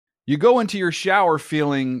You go into your shower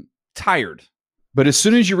feeling tired, but as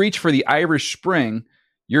soon as you reach for the Irish Spring,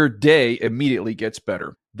 your day immediately gets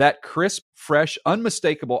better. That crisp, fresh,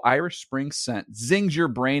 unmistakable Irish Spring scent zings your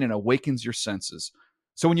brain and awakens your senses.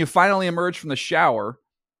 So when you finally emerge from the shower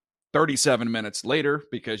 37 minutes later,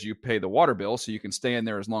 because you pay the water bill so you can stay in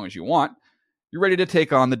there as long as you want, you're ready to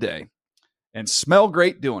take on the day and smell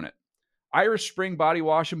great doing it. Irish Spring Body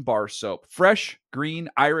Wash and Bar Soap. Fresh, green,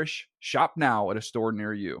 Irish. Shop now at a store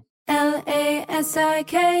near you.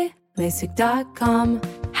 LASIK, LASIK.com.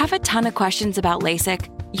 Have a ton of questions about LASIK?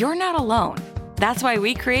 You're not alone. That's why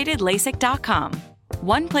we created LASIK.com.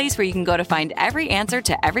 One place where you can go to find every answer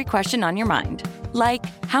to every question on your mind. Like,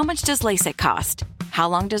 how much does LASIK cost? How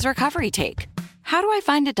long does recovery take? How do I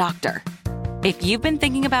find a doctor? If you've been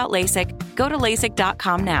thinking about LASIK, go to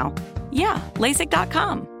LASIK.com now. Yeah,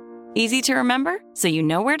 LASIK.com. Easy to remember, so you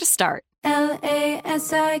know where to start.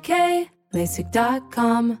 LASIK,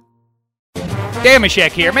 LASIK.com.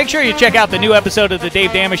 Damashek here. Make sure you check out the new episode of the Dave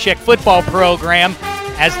Damashek football program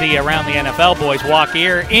as the Around the NFL boys walk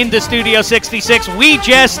here into Studio 66. We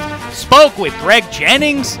just spoke with Greg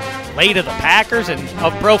Jennings, late of the Packers and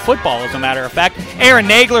of pro football, as a matter of fact. Aaron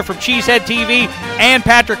Nagler from Cheesehead TV and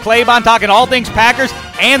Patrick Claybon talking all things Packers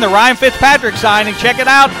and the Ryan Fitzpatrick signing. Check it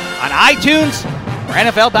out on iTunes or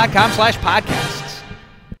NFL.com/podcasts.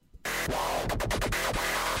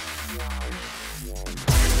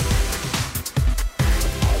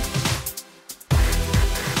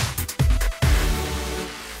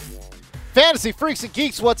 Fantasy Freaks and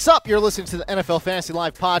Geeks, what's up? You're listening to the NFL Fantasy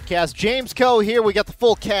Live podcast. James Coe here. We got the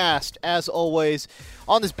full cast, as always,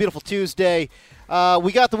 on this beautiful Tuesday.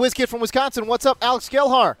 We got the Whiz Kid from Wisconsin. What's up, Alex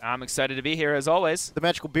Gelhar? I'm excited to be here, as always. The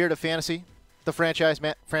magical beard of fantasy, the franchise,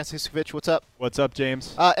 Matt Franciscovich. What's up? What's up,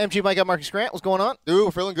 James? MG Mike, got Marcus Grant. What's going on? Ooh,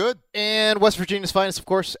 we're feeling good. And West Virginia's finest, of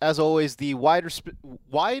course, as always, the wide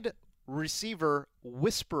receiver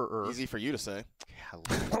whisperer. Easy for you to say.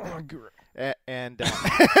 And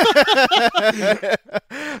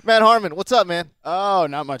Matt Harmon, what's up, man? Oh,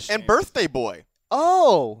 not much. And birthday boy.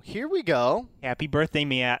 Oh, here we go. Happy birthday,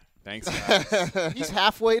 Matt. Thanks. He's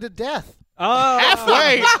halfway to death. Oh,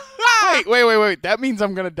 Halfway. Wait. That means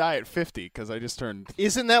I'm going to die at 50 because I just turned.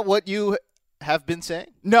 Isn't that what you have been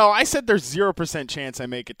saying? No, I said there's 0% chance I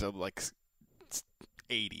make it to like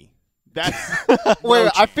 80. That's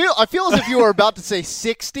Wait, I feel as if you were about to say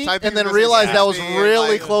 60 Some and then people realized say that was 60, really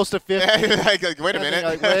like- close to 50. Wait a minute.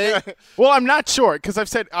 Like, wait. Well, I'm not sure because I've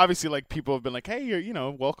said obviously like people have been like, hey,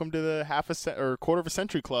 you're welcome to the quarter of a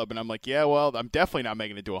century club, and I'm like, yeah, well, I'm definitely not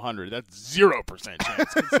making it to 100. That's 0%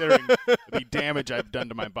 chance considering the damage I've done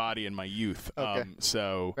to my body in my youth. Okay.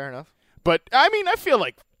 So Fair enough. But I mean, I feel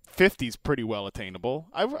like 50 is pretty well attainable.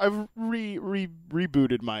 I've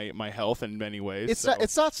rebooted my health in many ways.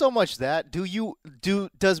 It's not so much that.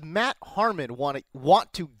 Does Matt Harmon want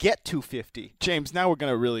to get to 50? James, now we're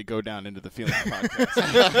gonna really go down into the feeling podcast.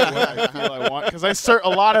 What I feel I want, because I assert a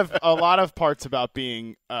lot of parts about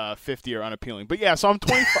being 50 are unappealing. But yeah, so I'm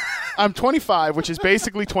 25. I'm 25, which is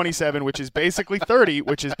basically 27, which is basically 30,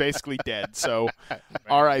 which is basically dead. So,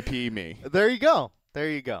 R.I.P. me. There you go.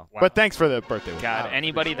 Wow. But thanks for the birthday. God,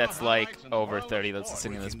 anybody that's like over 30 that's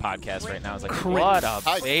listening to this podcast right now is like, what a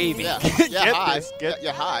baby. Yeah, hi.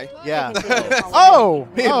 Yeah, hi. Yeah. Oh,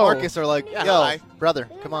 Me and Marcus are like, Yeah, yo, hi. brother,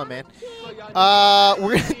 come on, man.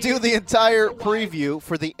 We're going to do the entire preview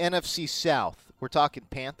for the NFC South. We're talking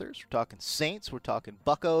Panthers, we're talking Saints, we're talking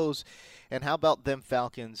Buccos, and how about them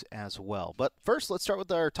Falcons as well. But first, let's start with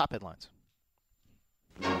our top headlines.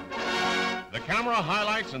 The camera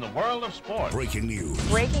highlights in the world of sports. Breaking news.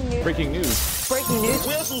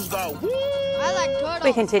 Whistles go woo! I like turtles.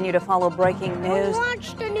 We continue to follow breaking news.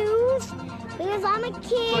 Watch the news because I'm a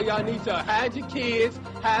kid. So y'all need to hide your kids,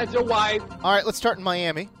 hide your wife. All right, let's start in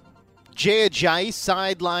Miami. Jay Ajayi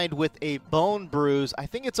sidelined with a bone bruise. I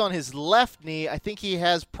think it's on his left knee. I think he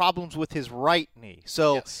has problems with his right knee.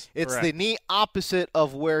 So Yes, it's correct. the knee opposite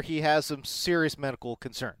of where he has some serious medical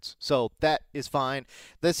concerns. So that is fine.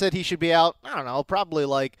 They said he should be out, I don't know, probably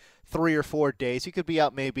like 3 or 4 days. He could be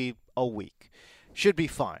out maybe a week. Should be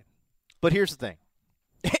fine. But here's the thing.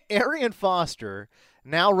 Arian Foster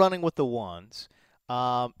now running with the ones,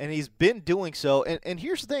 and he's been doing so. And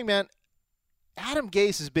here's the thing, man. Adam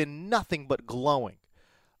Gase has been nothing but glowing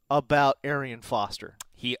about Arian Foster.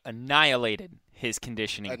 He annihilated his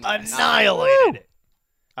conditioning. Annihilated it.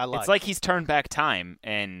 It's like he's turned back time,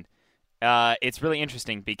 and it's really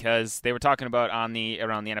interesting because they were talking about Around the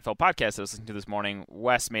NFL podcast I was listening to this morning.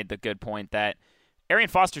 Wes made the good point that Arian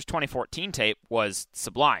Foster's 2014 tape was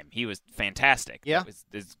sublime. He was fantastic. Yeah. It was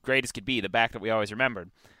as great as could be, the back that we always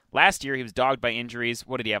remembered. Last year, he was dogged by injuries.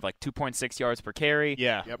 What did he have, like 2.6 yards per carry?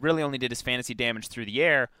 Yeah. Really only did his fantasy damage through the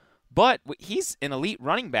air. But he's an elite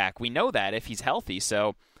running back. We know that if he's healthy.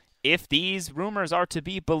 So if these rumors are to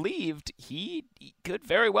be believed, he could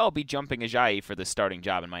very well be jumping Ajayi for the starting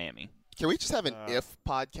job in Miami. Can we just have an if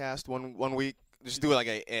podcast one week? Just do it like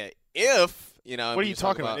a if, you know. What are you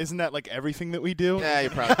talking about? Isn't that like everything that we do? Yeah,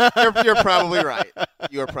 you're probably right.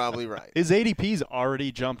 You're probably right. His ADP's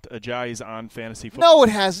already jumped Ajayi's on fantasy football. No, it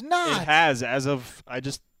has not. It has, as of I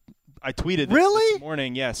tweeted this, Really? this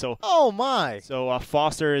morning. Yeah. So. Oh my. So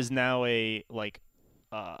Foster is now a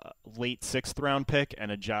late 6th round pick, and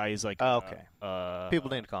Ajayi is like people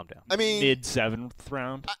need to calm down. I mean, mid 7th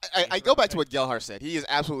round. I go back to what Gelhar said. He is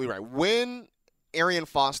absolutely right. When Arian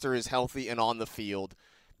Foster is healthy and on the field,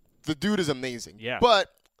 the dude is amazing. Yeah. But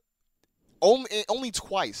only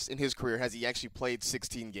twice in his career has he actually played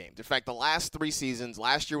 16 games. In fact, the last 3 seasons,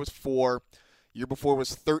 last year was 4, year before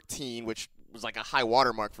was 13, which was like a high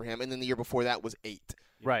watermark for him, and then the year before that was 8.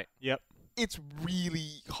 Right. Yep. It's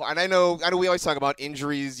really hard. And I know we always talk about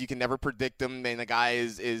injuries. You can never predict them, and the guy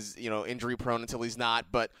is injury prone until he's not.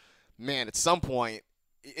 But man, at some point,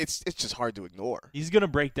 it's just hard to ignore. He's going to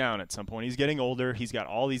break down at some point. He's getting older. He's got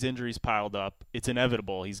all these injuries piled up. It's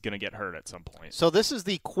inevitable. He's going to get hurt at some point. So this is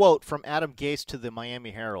the quote from Adam Gase to the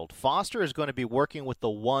Miami Herald. Foster is going to be working with the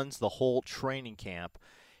ones the whole training camp.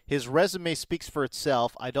 His resume speaks for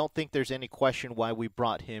itself. I don't think there's any question why we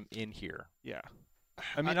brought him in here. Yeah.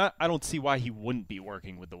 I mean, I don't see why he wouldn't be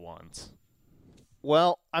working with the ones.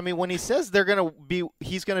 Well, I mean, when he says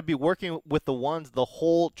he's going to be working with the ones the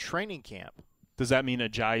whole training camp. Does that mean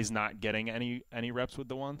Ajayi's not getting any reps with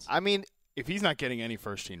the ones? I mean, if he's not getting any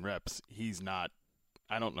first-team reps, he's not –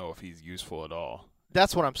 I don't know if he's useful at all.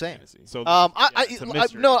 That's what I'm saying. So,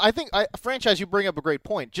 I think franchise, you bring up a great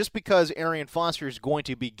point. Just because Arian Foster is going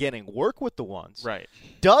to be getting work with the ones, right,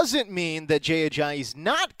 doesn't mean that Jay Ajayi is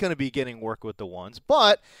not going to be getting work with the ones.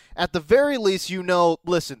 But at the very least,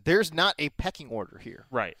 listen, there's not a pecking order here.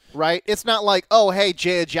 Right. Right? It's not like, oh, hey,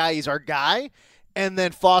 Jay Ajayi's our guy, and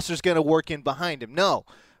then Foster's going to work in behind him. No.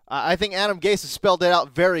 I think Adam Gase has spelled it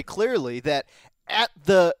out very clearly that at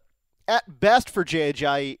best for Jay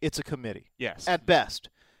Ajayi, it's a committee. Yes. At best.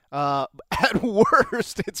 At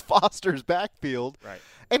worst, it's Foster's backfield. Right.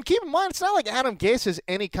 And keep in mind, it's not like Adam Gase has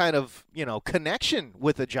any kind of, connection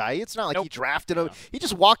with Ajayi. It's not like he drafted him. No. He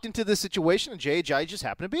just walked into this situation, and Jay Ajayi just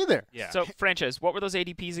happened to be there. Yeah. So, franchise, what were those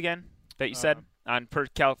ADPs again that you said on per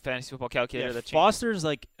fantasy football calculator? Yeah, Foster's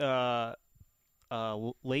like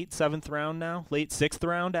late 7th round now, late 6th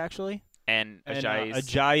round actually. And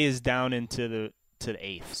Ajayi is down into the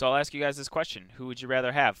 8th. So I'll ask you guys this question: who would you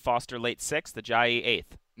rather have, Foster late 6th, Ajayi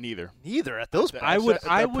 8th? Neither at those prices.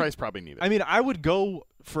 Price probably neither. I mean, I would go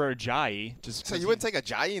for Ajayi. So you wouldn't take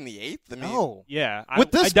Ajayi in the 8th? No. Yeah.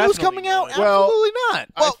 With this news coming out, absolutely not.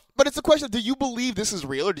 Well, but it's a question of, do you believe this is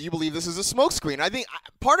real or do you believe this is a smokescreen? I think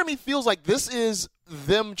part of me feels like this is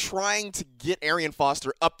them trying to get Arian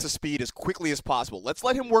Foster up to speed as quickly as possible. Let's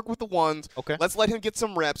let him work with the ones. Okay. Let's let him get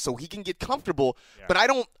some reps so he can get comfortable. Yeah. But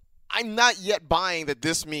I'm not yet buying that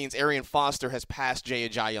this means Arian Foster has passed Jay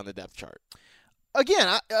Ajayi on the depth chart.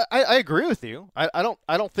 Again, I agree with you. I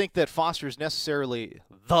don't think that Foster is necessarily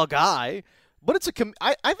the guy, but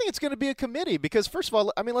I think it's going to be a committee because, first of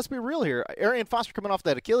all, I mean, let's be real here. Arian Foster coming off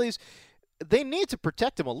that Achilles, they need to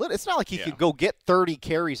protect him a little. It's not like he could go get 30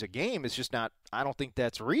 carries a game. It's just not. I don't think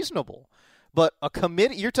that's reasonable. But a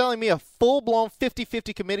committee, you're telling me a full-blown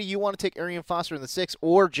 50-50 committee, you want to take Arian Foster in the 6th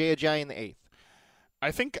or Jay Ajayi in the 8th?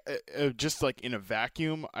 I think just like in a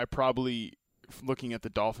vacuum, I probably, looking at the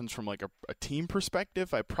Dolphins from like a team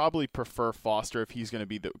perspective, I probably prefer Foster if he's going to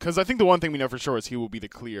be because I think the one thing we know for sure is he will be the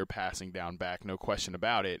clear passing down back, no question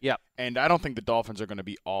about it. Yeah. And I don't think the Dolphins are going to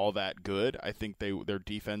be all that good. I think their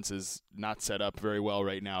defense is not set up very well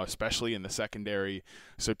right now, especially in the secondary.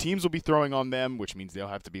 So teams will be throwing on them, which means they'll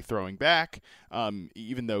have to be throwing back.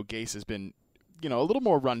 Even though Gase has been, a little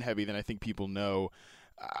more run heavy than I think people know.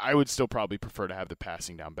 I would still probably prefer to have the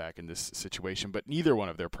passing down back in this situation, but neither one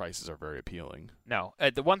of their prices are very appealing. No.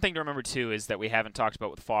 The one thing to remember, too, is that we haven't talked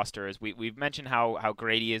about with Foster is we've mentioned how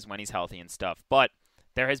great he is when he's healthy and stuff, but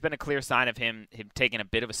there has been a clear sign of him taking a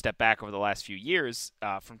bit of a step back over the last few years.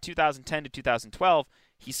 From 2010 to 2012,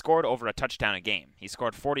 he scored over a touchdown a game. He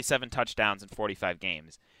scored 47 touchdowns in 45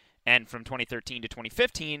 games. And from 2013 to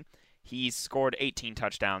 2015, he's scored 18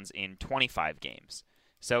 touchdowns in 25 games.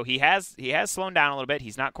 So he has slowed down a little bit.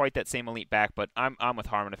 He's not quite that same elite back, but I'm with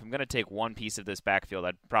Harmon. If I'm going to take one piece of this backfield,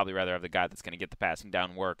 I'd probably rather have the guy that's going to get the passing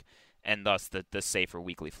down work and thus the safer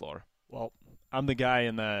weekly floor. Well, I'm the guy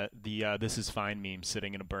in the "This is fine" meme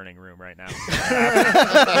sitting in a burning room right now,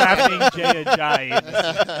 drafting Jay Ajayi in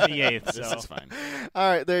the 8th. This is fine. All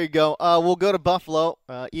right, there you go. We'll go to Buffalo.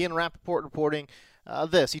 Ian Rappaport reporting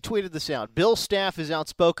this. He tweeted this out. Bill's staff is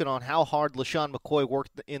outspoken on how hard LeSean McCoy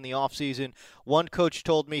worked in the offseason. One coach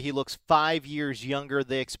told me he looks 5 years younger.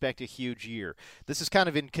 They expect a huge year. This is kind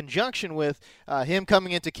of in conjunction with him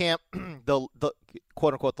coming into camp, the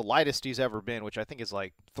quote-unquote the lightest he's ever been, which I think is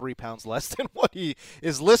like 3 pounds less than what he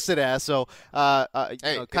is listed as. So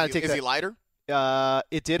is he lighter?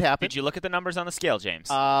 It did happen. Did you look at the numbers on the scale, James?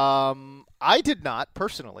 I did not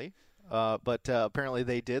personally. But apparently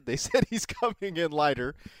they did. They said he's coming in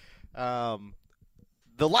lighter. The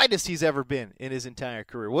lightest he's ever been in his entire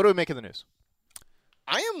career. What do we make of the news?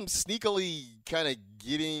 I am sneakily kind of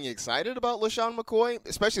getting excited about LeSean McCoy,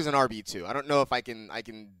 especially as an RB2. I don't know if I can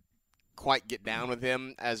quite get down with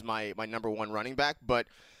him as my number one running back, but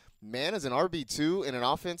man, as an RB2 in an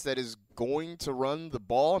offense that is going to run the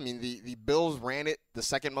ball, I mean, the Bills ran it the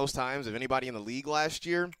second most times of anybody in the league last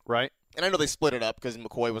year. Right. And I know they split it up because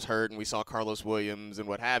McCoy was hurt and we saw Carlos Williams and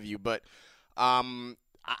what have you, but they're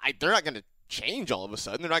not going to change all of a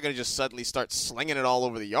sudden. They're not going to just suddenly start slinging it all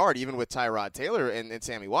over the yard, even with Tyrod Taylor and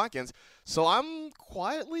Sammy Watkins. So I'm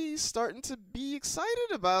quietly starting to be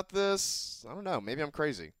excited about this. I don't know. Maybe I'm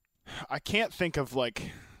crazy. I can't think of,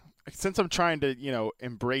 since I'm trying to,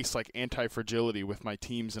 embrace, anti-fragility with my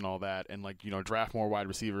teams and all that and, draft more wide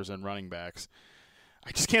receivers and running backs,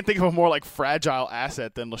 I just can't think of a more fragile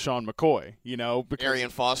asset than LeSean McCoy, because Arian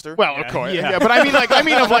Foster. Well, of course, yeah. But I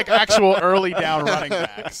mean of actual early down running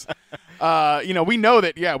backs. We know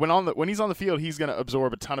that when he's on the field, he's going to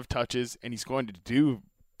absorb a ton of touches and he's going to do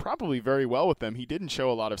probably very well with them. He didn't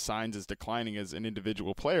show a lot of signs as declining as an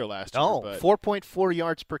individual player last year. Oh, 4.4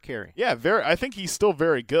 yards per carry. Yeah, I think he's still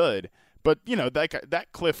very good, but that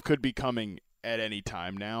cliff could be coming at any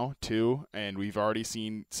time now too, and we've already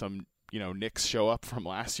seen some nicks show up from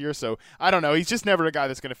last year. So I don't know. He's just never a guy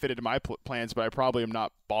that's going to fit into my plans, but I probably am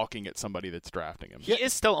not balking at somebody that's drafting him. He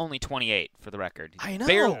is still only 28 for the record. I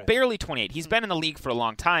know. Barely 28. He's been in the league for a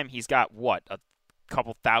long time. He's got, a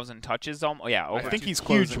couple thousand touches? I think he's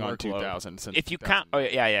closing on 2,000. Since if you count,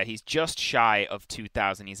 he's just shy of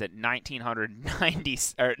 2,000. He's at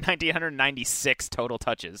 1,996 total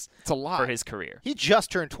touches. It's a lot for his career. He just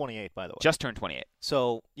turned 28, by the way. Just turned 28.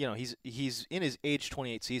 So he's in his age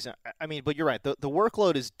 28 season. I mean, but you're right. The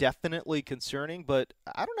workload is definitely concerning. But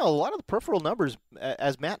I don't know. A lot of the peripheral numbers,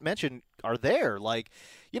 as Matt mentioned, are there.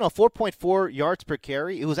 4.4 yards per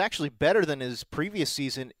carry. It was actually better than his previous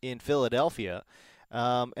season in Philadelphia.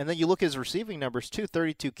 And then you look at his receiving numbers, too,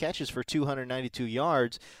 32 catches for 292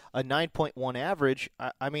 yards, a 9.1 average.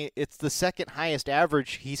 I mean, it's the second highest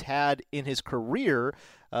average he's had in his career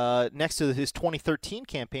next to his 2013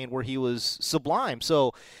 campaign where he was sublime.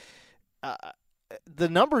 So the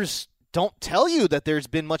numbers don't tell you that there's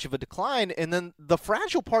been much of a decline. And then the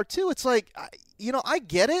fragile part, too, it's I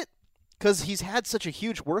get it. Because he's had such a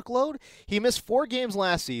huge workload. He missed 4 games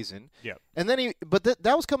last season. Yep. And then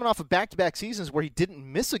that was coming off of back-to-back seasons where he didn't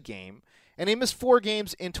miss a game. And he missed 4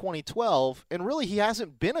 games in 2012. And really, he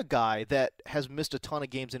hasn't been a guy that has missed a ton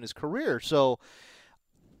of games in his career. So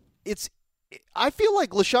I feel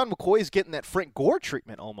like LeSean McCoy is getting that Frank Gore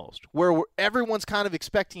treatment almost, where everyone's kind of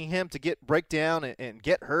expecting him to break down and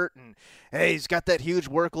get hurt. And, hey, he's got that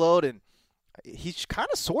huge workload. And he's kind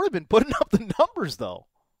of sort of been putting up the numbers, though.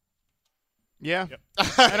 Yeah, yep.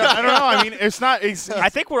 I don't know. I mean, it's not. I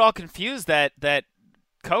think we're all confused that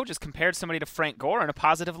coach has compared somebody to Frank Gore in a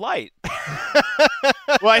positive light.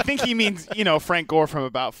 Well, I think he means Frank Gore from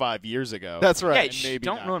about 5 years ago. That's right. Yeah,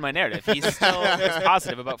 don't ruin my narrative. He's still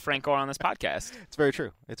positive about Frank Gore on this podcast. It's very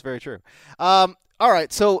true. All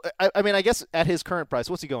right. So I mean, I guess at his current price,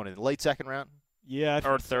 what's he going in? Late second round? Yeah,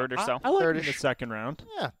 or third or so. I like him in the second round.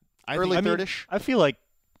 Yeah, early third-ish. I feel like.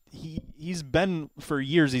 He's been for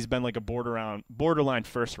years. He's been like a borderline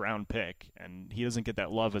first round pick, and he doesn't get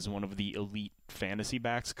that love as one of the elite fantasy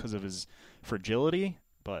backs because of his fragility.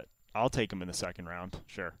 But I'll take him in the second round,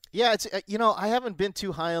 sure. Yeah, it's I haven't been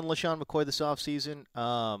too high on LeSean McCoy this offseason.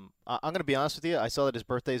 I'm going to be honest with you. I saw that his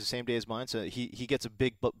birthday is the same day as mine, so he gets a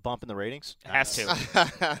big bump in the ratings. Has to.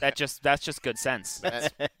 That's just good sense.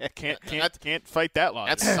 Can't fight that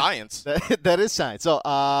logic. That's science. That is science. So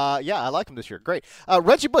I like him this year. Great.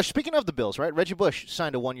 Reggie Bush. Speaking of the Bills, right? Reggie Bush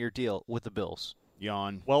signed a 1-year deal with the Bills.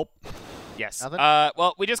 Yawn. Well. Yes.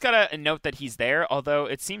 Well, we just got to note that he's there, although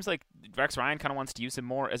it seems like Rex Ryan kind of wants to use him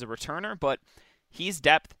more as a returner, but He's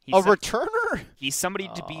depth. He's A returner? He's somebody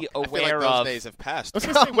to be I feel aware like those of. days have passed. I was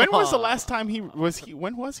gonna say, when was the last time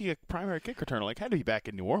when was he a primary kick returner? Like, had to be back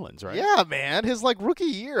in New Orleans, right? Yeah, man. His rookie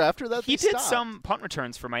year. After that, He they did stopped. some punt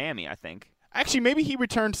returns for Miami, I think. Actually, maybe he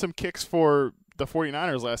returned some kicks for the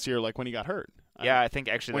 49ers last year, like when he got hurt. Yeah, I think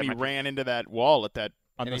actually when that he might be- ran into that wall at that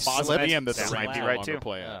On And the he mausoleum that slipped. the That might Rams be no right, longer too.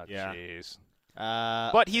 play at. yeah. Jeez.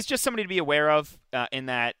 But he's just somebody to be aware of in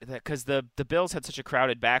that because the Bills had such a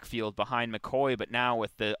crowded backfield behind McCoy, but now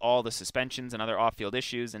with all the suspensions and other off-field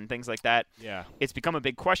issues and things like that, Yeah. it's become a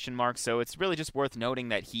big question mark. So it's really just worth noting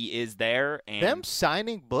that he is there. And them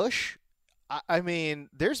signing Bush, I mean,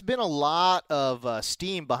 there's been a lot of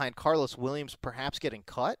steam behind Carlos Williams perhaps getting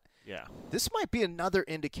cut. Yeah. This might be another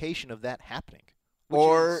indication of that happening. which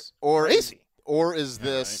Or is or crazy.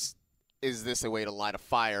 is this a way to light a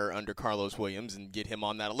fire under Carlos Williams and get him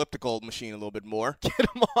on that elliptical machine a little bit more? Get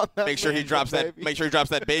him on that. Make sure he Lambo, drops that. baby. Make sure he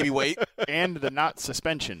drops that baby weight. And the not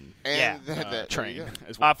suspension And train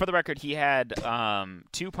as well. for the record, he had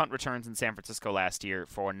 2 punt returns in San Francisco last year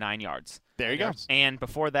for 9 yards. There you go. And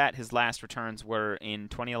before that, his last returns were in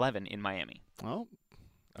 2011 in Miami. Well,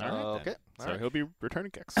 all right. Okay. So All right. he'll be returning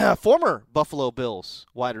kicks. Former Buffalo Bills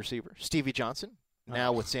wide receiver Stevie Johnson,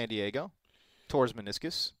 now with San Diego, tore his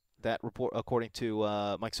meniscus. That report, according to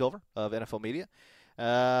Mike Silver of NFL Media,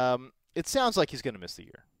 it sounds like he's going to miss the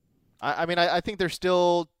year. I mean, I think they're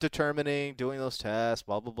still determining, doing those tests,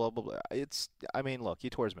 blah blah blah blah blah. Look, he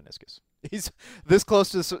tore his meniscus. He's this close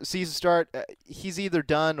to the season start. He's either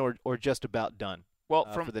done or just about done. Well,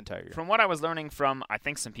 for the entire year. From what I was learning from, I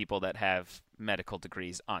think, some people that have medical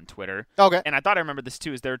degrees on Twitter. Okay. And I thought I remembered this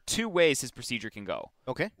too. Is there are 2 ways his procedure can go.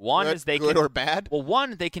 Okay. One Good- is they good can or bad? Well,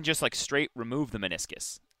 one they can just straight remove the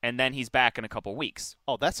meniscus, and then he's back in a couple weeks.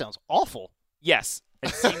 Oh, that sounds awful. Yes,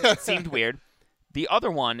 it seemed weird. The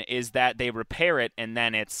other one is that they repair it, and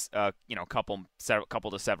then it's couple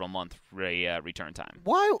to several month return time.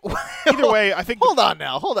 Why? Either way, I think. Hold on.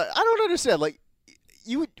 I don't understand.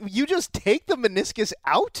 You just take the meniscus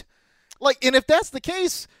out? And if that's the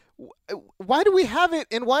case, why do we have it?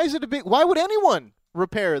 And why is it a big? Why would anyone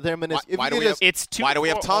repair their meniscus? Why do we have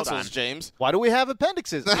hold on. tonsils, James? Why do we have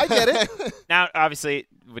appendixes? I get it. Now, obviously,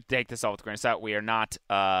 we take this all with a grain of salt. We are not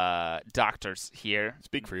doctors here.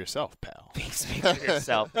 Speak for yourself, pal. Speak for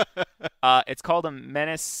yourself. It's called a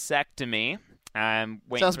meniscectomy. I'm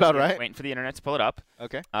waiting Sounds about right. Waiting for the internet to pull it up.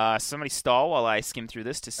 Okay. Somebody stall while I skim through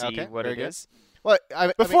this to see what very it good. is. Well,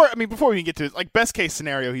 Before we even get to it, best case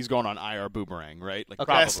scenario, he's going on IR boomerang, right? Best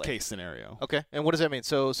Probably. case scenario. Okay. And what does that mean?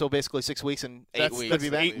 So basically 6 weeks and 8 weeks. could be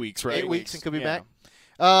back? 8 weeks, right? 8 weeks and could be Yeah.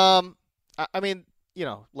 back.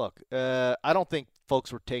 Look, I don't think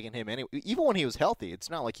folks were taking him anyway. Even when he was healthy, it's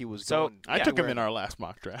not like he was So, going. I took him anywhere. in our last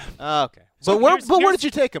mock draft. Okay. So But where here's- did you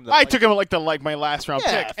take him though? I took him at my last round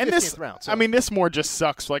Yeah, pick. And this 15th round, so- this more just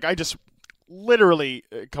sucks. I just literally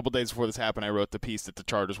a couple days before this happened, I wrote the piece that the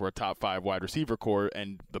Chargers were a top 5 wide receiver core,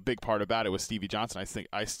 and the big part about it was Stevie Johnson.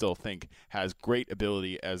 I still think has great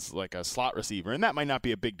ability as a slot receiver, and that might not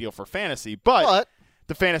be a big deal for fantasy, but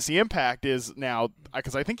the fantasy impact is now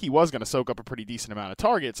because I think he was going to soak up a pretty decent amount of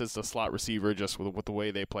targets as the slot receiver just with the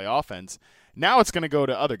way they play offense. Now it's going to go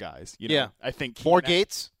to other guys. Yeah. I think More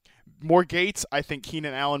Gates. More Gates. I think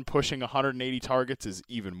Keenan Allen pushing 180 targets is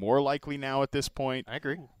even more likely now at this point. I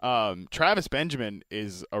agree. Travis Benjamin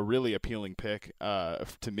is a really appealing pick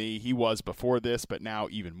to me. He was before this, but now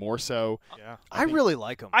even more so. Yeah. I really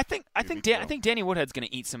like him. I think Danny Woodhead's going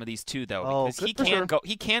to eat some of these too, though, Oh, because good he for can sure. go.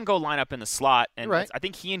 He can go line up in the slot, and You're right. I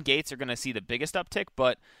think he and Gates are going to see the biggest uptick.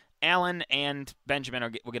 But Allen and Benjamin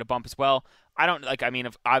will get a bump as well. I don't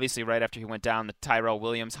obviously right after he went down, the Tyrell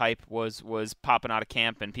Williams hype was popping out of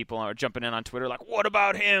camp, and people are jumping in on Twitter like, "What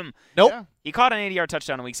about him?" Nope. Yeah. He caught an 80-yard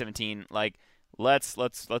touchdown in Week 17. Let's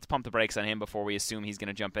pump the brakes on him before we assume he's going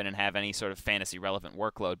to jump in and have any sort of fantasy relevant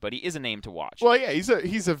workload. But he is a name to watch. Well, yeah,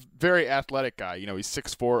 he's a very athletic guy. He's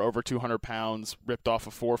 6'4", over 200 pounds, ripped off a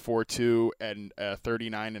 4.42 and a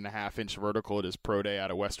 39.5-inch vertical at his pro day out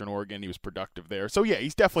of Western Oregon. He was productive there. So, yeah,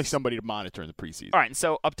 he's definitely somebody to monitor in the preseason. All right, and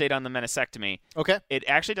so update on the meniscectomy. Okay. It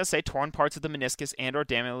actually does say torn parts of the meniscus and or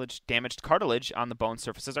damaged cartilage on the bone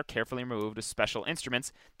surfaces are carefully removed with special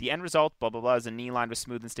instruments. The end result, blah, blah, blah, is a knee lined with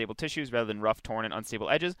smooth and stable tissues rather than rough, torn, and unstable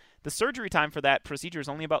edges. The surgery time for that procedure is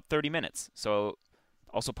only about 30 minutes. So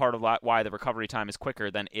also part of why the recovery time is quicker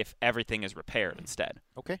than if everything is repaired instead.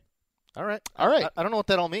 Okay. All right. All right. I don't know what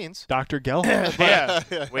that all means. Dr. Gelhart.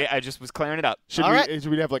 Yeah. Wait, I just was clearing it up. Should All we right.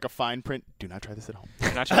 should we have like a fine print? Do not try this at home.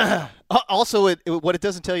 Not sure. Also, what it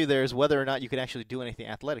doesn't tell you there is whether or not you can actually do anything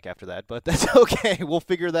athletic after that, but that's okay. We'll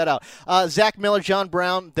figure that out. Zach Miller, John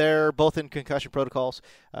Brown, they're both in concussion protocols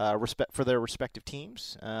for their respective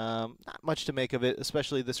teams. Not much to make of it,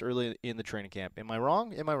 especially this early in the training camp. Am I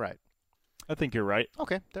wrong? Am I right? I think you're right.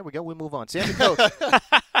 Okay, there we go. We move on. Sammy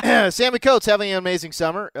Coates. Sammy Coates having an amazing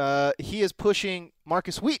summer. He is pushing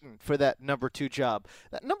Marcus Wheaton for that number 2 job.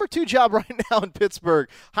 That number 2 job right now in Pittsburgh,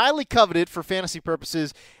 highly coveted for fantasy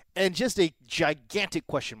purposes, and just a gigantic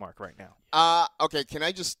question mark right now. Okay, can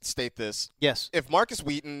I just state this? Yes. If Marcus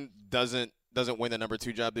Wheaton doesn't win the number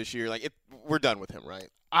 2 job this year, we're done with him, right?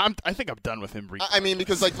 I think I'm done with him. I mean,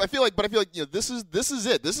 because I feel like this is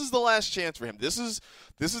it. This is the last chance for him. This is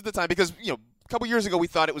the time, because a couple years ago we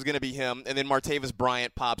thought it was going to be him, and then Martavis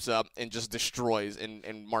Bryant pops up and just destroys,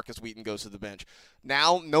 and Marcus Wheaton goes to the bench.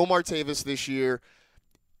 Now, no Martavis this year.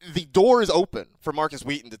 The door is open for Marcus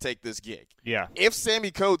Wheaton to take this gig. Yeah. If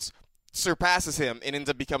Sammy Coates surpasses him and ends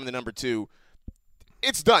up becoming the number 2,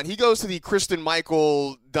 it's done. He goes to the Christian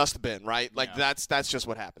Michael dustbin, right? That's just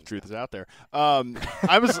what happens. Truth is out there. I'm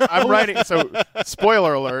writing. So,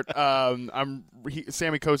 spoiler alert.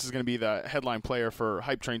 Sammy Coates is going to be the headline player for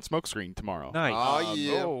Hype Train Smokescreen tomorrow. Nice. Oh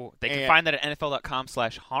yeah. They can find that at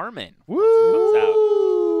NFL.com/Harmon.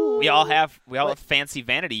 Woo! We all have fancy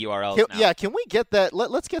vanity URLs now. Yeah, can we get that?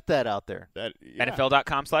 Let's get that out there.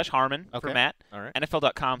 NFL.com/Harmon for Okay. Matt. All right.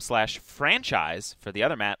 NFL.com/franchise for the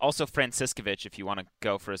other Matt. Also Franciscovich if you want to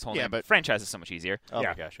go for his whole name. but franchise is so much easier. Oh, Yeah.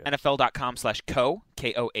 my gosh. Yeah. NFL.com/co,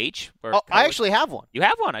 K-O-H. where Oh, Co I is- actually have one. You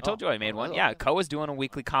have one. I told you I made one. well, Yeah, okay. Co is doing a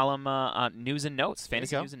weekly column on news and notes,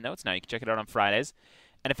 fantasy go. news and notes now. You can check it out on Fridays.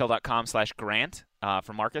 NFL.com/Grant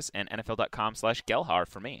for Marcus, and NFL.com/Gelhar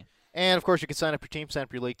for me. And, of course, you can sign up your team, sign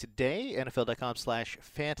up your league today,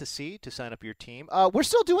 NFL.com/fantasy to sign up your team. We're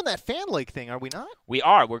still doing that fan league thing, are we not? We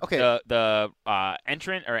are. Okay. The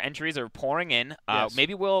entries are pouring in. Yes.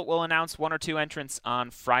 Maybe we'll announce 1 or 2 entrants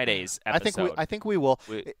on Friday's episode. I think we will.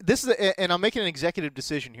 This is and I'm making an executive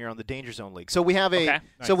decision here on the Danger Zone League. So we have Okay.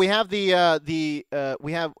 So we have we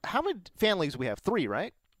have how many fan leagues we have? 3,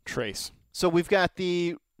 right? Trace. So we've got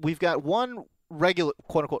one regular,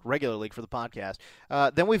 quote unquote, regular league for the podcast.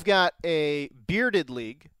 Then we've got a bearded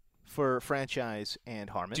league for franchise and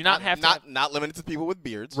Harmon. Do not have to not limited to people with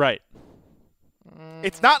beards. Right.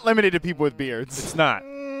 It's not limited to people with beards. It's not.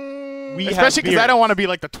 We have Especially because I beards. don't want to be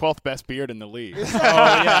like the 12th best beard in the league. Oh,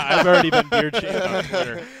 yeah. I've already been beard shamed on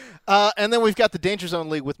Twitter. And then we've got the Danger Zone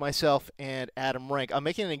League with myself and Adam Rank. I'm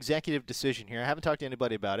making an executive decision here. I haven't talked to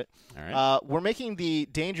anybody about it. All right. We're making the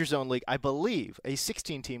Danger Zone League, I believe, a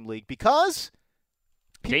 16-team league because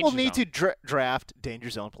people Danger need Zone. to draft Danger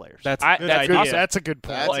Zone players. That's I- a good that's idea. awesome. That's a good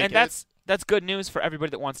point. That's good news for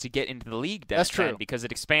everybody that wants to get into the league. That's true. Because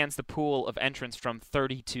it expands the pool of entrants from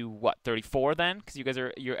 30 to 34 then? Because you guys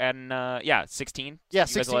you're adding 16. Yeah, you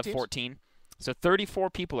guys will 16 have teams. 14. So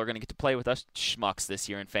 34 people are going to get to play with us schmucks this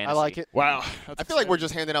year in fantasy. I like it. Wow. I feel like we're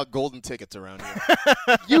just handing out golden tickets around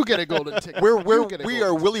here. You get a golden ticket. We You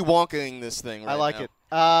are Willy Wonkaing this thing right I like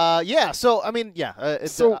now. it. Yeah. So I mean, yeah.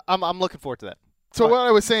 So- I'm looking forward to that. So what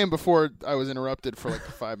I was saying before I was interrupted for like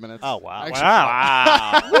 5 minutes. Oh wow. Actually,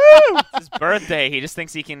 Wow. Woo! It's his birthday. He just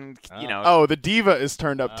thinks he can, Oh, the diva is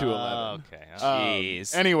turned up to 11. Okay.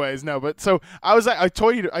 Jeez. Anyways, no, but so I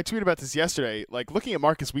tweeted about this yesterday. Like looking at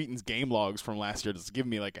Marcus Wheaton's game logs from last year just giving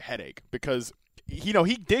me like a headache because he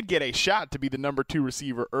did get a shot to be the number 2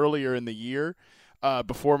 receiver earlier in the year.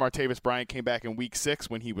 Before Martavis Bryant came back in Week 6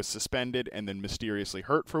 when he was suspended and then mysteriously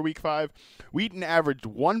hurt for Week 5. Wheaton averaged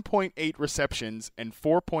 1.8 receptions and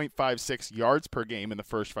 4.56 yards per game in the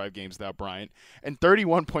first 5 games without Bryant, and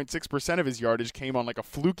 31.6% of his yardage came on like a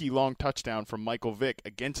fluky long touchdown from Michael Vick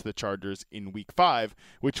against the Chargers in Week 5,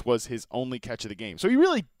 which was his only catch of the game. So he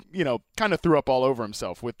really, kind of threw up all over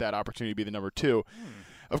himself with that opportunity to be the number 2.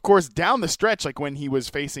 Of course, down the stretch, like when he was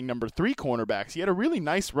facing number 3 cornerbacks, he had a really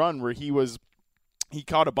nice run where he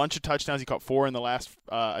caught a bunch of touchdowns. He caught 4 in the last,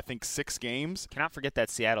 6 games. Cannot forget that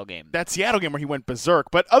Seattle game. That Seattle game where he went berserk.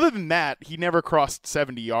 But other than that, he never crossed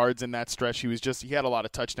 70 yards in that stretch. He had a lot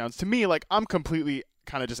of touchdowns. To me, like, I'm completely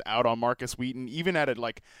kind of just out on Marcus Wheaton. Even at a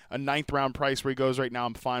 9th round price where he goes right now,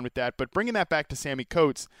 I'm fine with that. But bringing that back to Sammy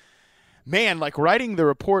Coates, man, like writing the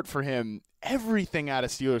report for him, everything out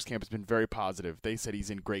of Steelers camp has been very positive. They said he's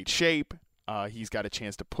in great shape. He's got a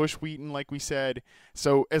chance to push Wheaton, like we said.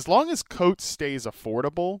 So as long as Coates stays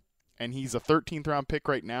affordable, and he's a 13th round pick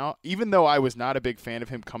right now, even though I was not a big fan of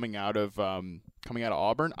him coming out of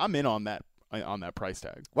Auburn, I'm in on that on that price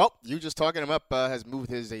tag. Well, you just talking him up has moved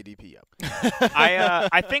his ADP up.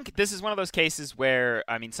 I think this is one of those cases where,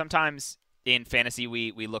 I mean, sometimes in fantasy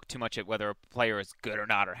we look too much at whether a player is good or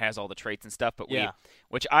not or has all the traits and stuff, but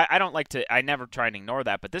which I don't like to, I never try and ignore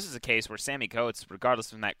that, but this is a case where Sammy Coates,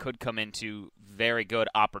 regardless of that, could come into very good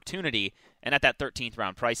opportunity, and at that 13th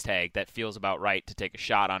round price tag, that feels about right to take a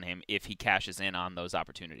shot on him if he cashes in on those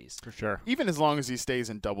opportunities. For sure. Even as long as he stays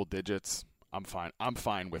in double digits, I'm fine. I'm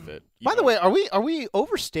fine with it. By the way, are we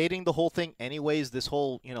overstating the whole thing anyways? This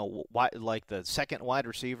whole, like the second wide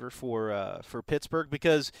receiver for Pittsburgh,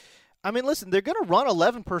 because I mean, listen, they're going to run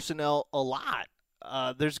 11 personnel a lot.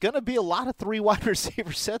 There's going to be a lot of 3 wide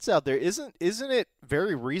receiver sets out there. Isn't it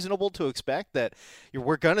very reasonable to expect that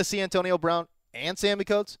we're going to see Antonio Brown and Sammy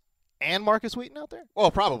Coates and Marcus Wheaton out there? Well,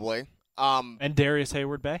 probably. And Darius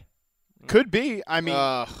Hayward-Bay? Could be. I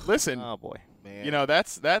mean, listen. Oh boy. Man.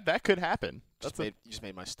 That could happen. You just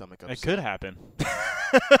made my stomach upset. It could happen.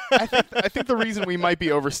 I think the reason we might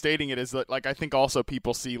be overstating it is that, like, I think also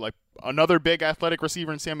people see, like, another big athletic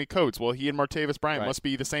receiver in Sammy Coates. Well, he and Martavis Bryant must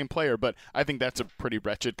be the same player, but I think that's a pretty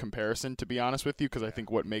wretched comparison, to be honest with you, because I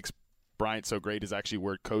think what makes Bryant so great is actually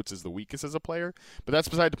where Coates is the weakest as a player. But that's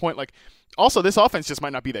beside the point. Like, also, this offense just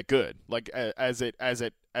might not be that good. Like, as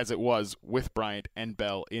it was with Bryant and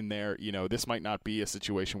Bell in there, this might not be a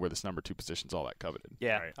situation where this number 2 position's all that coveted.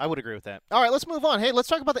 Yeah, right. I would agree with that. All right, let's move on. Hey, let's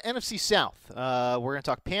talk about the NFC South. We're going to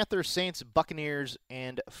talk Panthers, Saints, Buccaneers,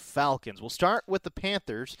 and Falcons. We'll start with the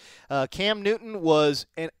Panthers. Cam Newton was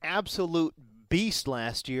an absolute beast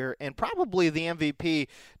last year and probably the MVP,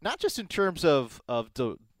 not just in terms of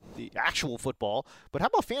the actual football, but how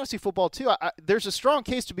about fantasy football too? There's a strong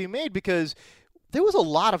case to be made because there was a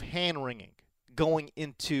lot of hand-wringing going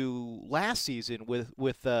into last season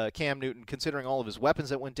with Cam Newton, considering all of his weapons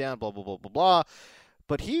that went down, blah, blah, blah, blah, blah.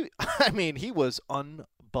 But he was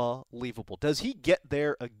unbelievable. Does he get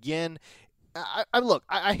there again?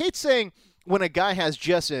 I hate saying when a guy has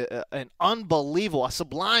just an unbelievable, a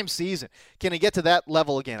sublime season, can he get to that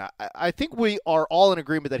level again? I think we are all in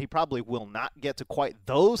agreement that he probably will not get to quite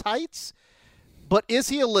those heights. But is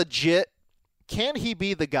he a legit, can he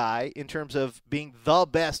be the guy in terms of being the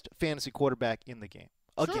best fantasy quarterback in the game?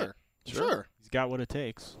 Again. Sure. He's got what it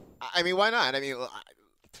takes. I mean, why not? I mean,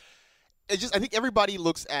 I think everybody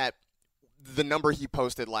looks at the number he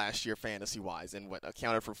posted last year fantasy-wise and what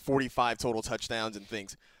accounted for 45 total touchdowns and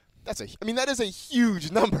things. That is a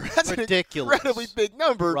huge number. That's ridiculous. An incredibly big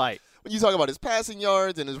number. Right. When you talk about his passing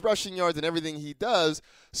yards and his rushing yards and everything he does.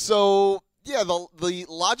 So, yeah, the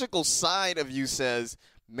logical side of you says,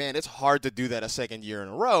 man, it's hard to do that a second year in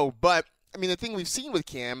a row. But, I mean, the thing we've seen with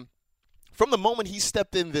Cam from the moment he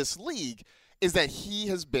stepped in this league is that he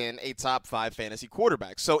has been a top 5 fantasy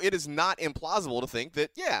quarterback. So it is not implausible to think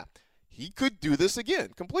that, yeah, he could do this again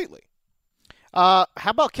completely. How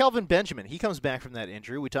about Kelvin Benjamin? He comes back from that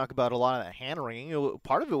injury. We talk about a lot of that hand-wringing.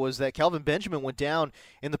 Part of it was that Kelvin Benjamin went down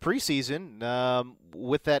in the preseason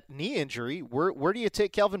with that knee injury. Where do you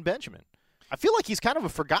take Kelvin Benjamin? I feel like he's kind of a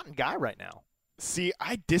forgotten guy right now. See,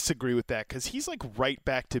 I disagree with that because he's like right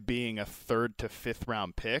back to being a 3rd to 5th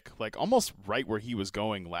round pick, like almost right where he was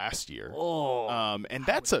going last year. Oh, and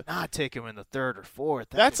I would not take him in the 3rd or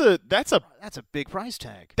 4th. That's a big price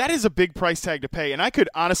tag. That is a big price tag to pay, and I could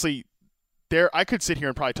honestly. I could sit here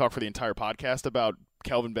and probably talk for the entire podcast about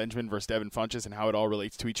Kelvin Benjamin versus Devin Funchess and how it all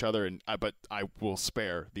relates to each other, but I will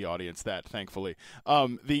spare the audience that, thankfully.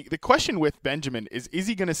 The question with Benjamin is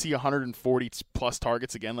he going to see 140-plus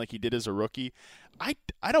targets again like he did as a rookie? I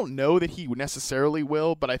don't know that he necessarily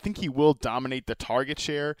will, but I think he will dominate the target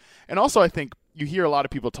share. And also I think you hear a lot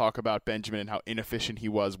of people talk about Benjamin and how inefficient he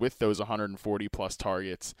was with those 140-plus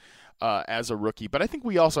targets as a rookie. But I think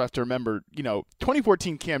we also have to remember,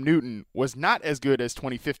 2014 Cam Newton was not as good as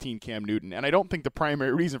 2015 Cam Newton. And I don't think the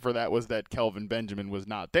primary reason for that was that Kelvin Benjamin was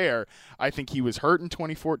not there. I think he was hurt in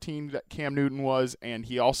 2014, that Cam Newton was, and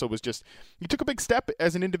he also was he took a big step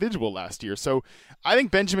as an individual last year. So I think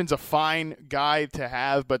Benjamin's a fine guy to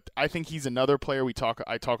have, but I think he's another player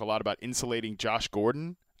I talk a lot about insulating Josh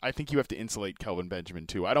Gordon. I think you have to insulate Kelvin Benjamin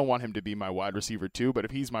too. I don't want him to be my wide receiver 2, but if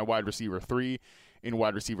he's my wide receiver 3 in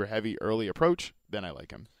wide receiver heavy early approach, then I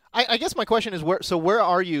like him. I guess my question is where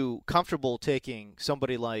are you comfortable taking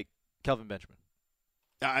somebody like Kelvin Benjamin?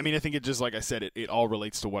 I mean, I think it just, like I said, it all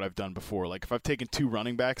relates to what I've done before. Like, if I've taken 2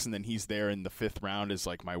 running backs and then he's there in the 5th round as,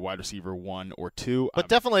 like, my wide receiver 1 or 2. But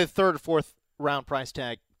definitely the 3rd or 4th round price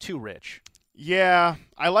tag, too rich. Yeah,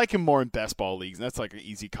 I like him more in best ball leagues. And that's, like, an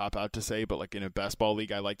easy cop-out to say, but, like, in a best ball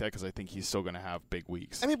league, I like that because I think he's still going to have big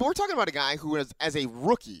weeks. I mean, but we're talking about a guy who, as a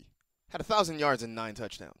rookie, had 1,000 yards and 9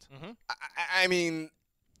 touchdowns. Mm-hmm. I mean,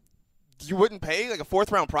 You wouldn't pay like a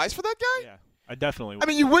 4th-round price for that guy? Yeah, I definitely would. I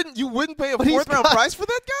mean, you wouldn't pay a 4th-round price for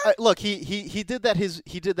that guy? Look, he did that.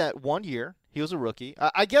 He did that 1 year. He was a rookie.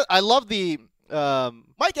 I love the.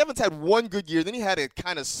 Mike Evans had one good year, then he had a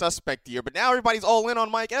kind of suspect year, but now everybody's all in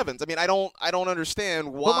on Mike Evans. I mean, I don't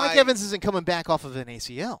understand why. But Mike Evans isn't coming back off of an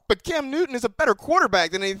ACL. But Cam Newton is a better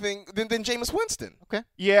quarterback than Jameis Winston. Okay.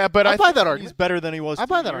 Yeah, but I buy that He's argument. better than he was I 2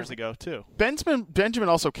 buy that years ago too. Benjamin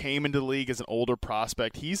also came into the league as an older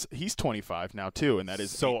prospect. He's 25 now too, and that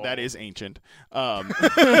is ancient. I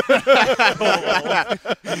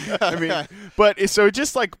mean, but so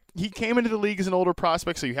just like he came into the league as an older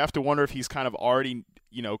prospect, so you have to wonder if he's kind of already,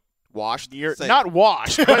 washed. Not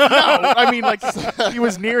washed, but no. I mean, like he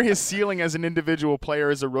was near his ceiling as an individual player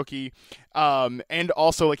as a rookie, and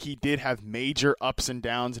also like he did have major ups and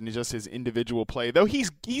downs in just his individual play. Though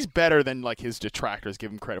he's better than like his detractors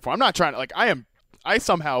give him credit for. I'm not trying to I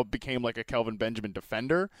somehow became like a Kelvin Benjamin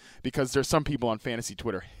defender because there's some people on fantasy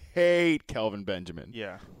Twitter hate Kelvin Benjamin.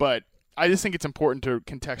 Yeah, but I just think it's important to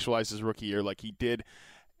contextualize his rookie year. Like he did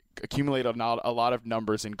accumulate a lot of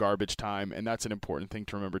numbers in garbage time, and that's an important thing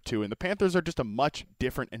to remember too. And the Panthers are just a much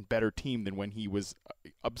different and better team than when he was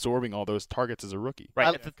absorbing all those targets as a rookie.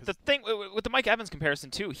 Right. The thing with the Mike Evans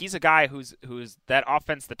comparison too, he's a guy who's that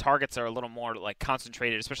offense. The targets are a little more like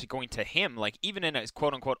concentrated, especially going to him. Like even in his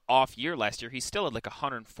quote unquote off year last year, he still had like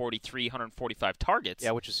 143, 145 targets.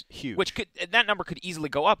 Yeah, which is huge. That number could easily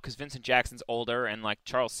go up because Vincent Jackson's older, and like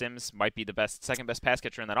Charles Sims might be the second best pass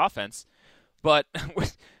catcher in that offense. But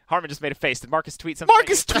Harmon just made a face. Did Marcus tweet something?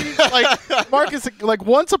 Marcus like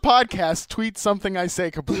once a podcast tweets something I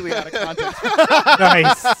say completely out of context.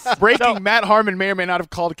 Nice. Breaking: Matt Harmon may or may not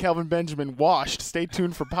have called Kelvin Benjamin washed. Stay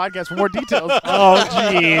tuned for podcast for more details. Oh,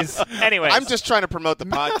 jeez. Anyway, I'm just trying to promote the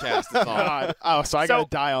podcast. That's all. God. Oh, so I got to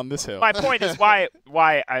die on this hill. My point is why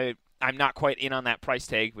I'm not quite in on that price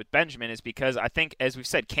tag with Benjamin is because I think, as we've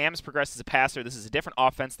said, Cam's progressed as a passer. This is a different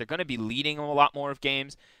offense. They're going to be leading a lot more of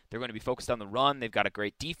games. They're going to be focused on the run. They've got a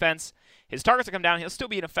great defense. His targets will come down. He'll still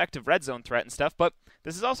be an effective red zone threat and stuff, but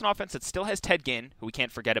this is also an offense that still has Ted Ginn, who we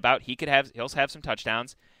can't forget about. He'll have some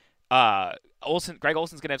touchdowns. Greg Olsen's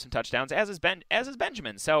going to have some touchdowns, as is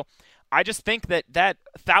Benjamin. So I just think that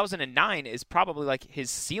 1,009 is probably like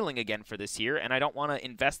his ceiling again for this year, and I don't want to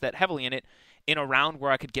invest that heavily in it in a round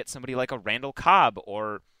where I could get somebody like a Randall Cobb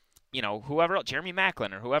or whoever else, Jeremy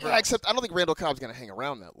Maclin or whoever else. Except I don't think Randall Cobb's going to hang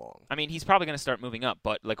around that long. I mean, he's probably going to start moving up,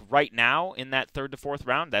 but like right now in that 3rd to 4th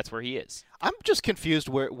round, that's where he is. I'm just confused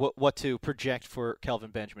what to project for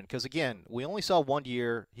Kelvin Benjamin because, again, we only saw 1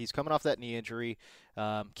 year. He's coming off that knee injury.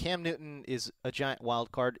 Cam Newton is a giant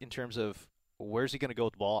wild card in terms of where's he going to go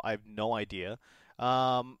with the ball. I have no idea.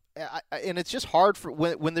 And it's just hard for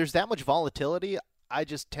when there's that much volatility. I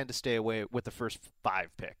just tend to stay away with the first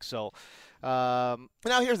 5 picks. So now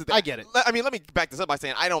here's the thing. I get it. I mean, let me back this up by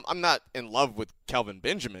saying I'm not in love with Kelvin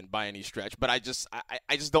Benjamin by any stretch, but I just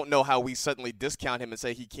don't know how we suddenly discount him and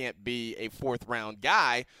say he can't be a 4th round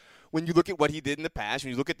guy when you look at what he did in the past,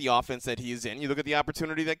 when you look at the offense that he is in, you look at the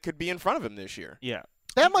opportunity that could be in front of him this year. Yeah.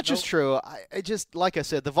 That much is true. I just, like I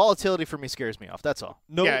said, the volatility for me scares me off. That's all.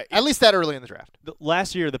 At least that early in the draft.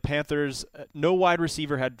 Last year, the Panthers, no wide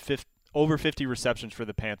receiver had over 50 receptions for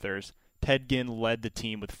the Panthers. Ted Ginn led the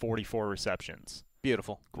team with 44 receptions.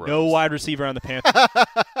 Beautiful. Gross. No wide receiver on the Panthers.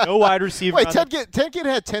 No wide receiver. Wait, Ted Ginn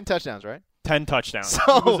had 10 touchdowns, right? 10 touchdowns.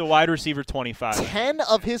 So he was a wide receiver 25. 10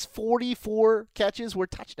 of his 44 catches were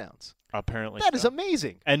touchdowns. Apparently. That is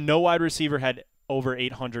amazing. And no wide receiver had over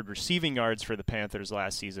 800 receiving yards for the Panthers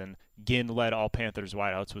last season. Ginn led all Panthers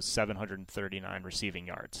wideouts with 739 receiving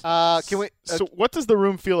yards. So what does the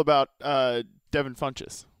room feel about Devin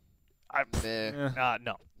Funchess?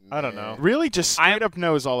 No. I don't know. Really? Just straight up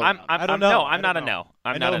no's all around. I don't know. No, I'm not a no.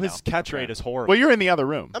 I know his catch rate is horrible. Well, you're in the other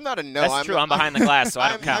room. I'm not a no. That's true. I'm behind the glass, so I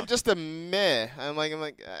don't count. I'm just a meh. I'm like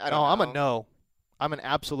I don't know. I'm a no. I'm an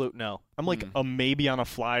absolute no. I'm like a maybe on a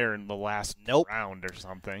flyer in the last round or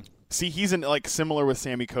something. See, he's similar with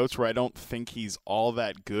Sammy Coates, where I don't think he's all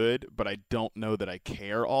that good, but I don't know that I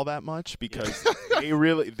care all that much because they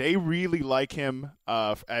really like him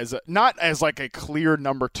not as like a clear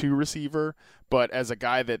number 2 receiver, but as a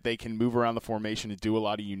guy that they can move around the formation and do a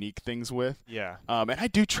lot of unique things with. Yeah. And I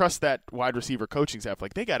do trust that wide receiver coaching staff.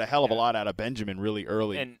 Like they got a hell of a lot out of Benjamin really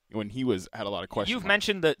early and when he had a lot of questions. You've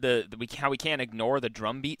mentioned how we can't ignore the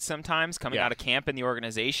drum beat sometimes coming out of camp in the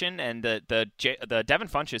organization, and the Devin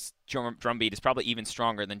Funchess drum beat is probably even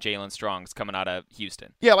stronger than Jalen Strong's coming out of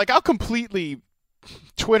Houston. Yeah, like I'll completely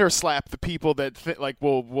Twitter slap the people that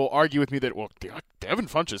will argue with me that Devin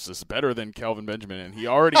Funchess is better than Kelvin Benjamin, and he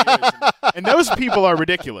already is, and those people are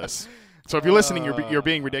ridiculous. So if you're listening, you're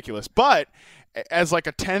being ridiculous. But as like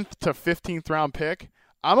a 10th to 15th round pick,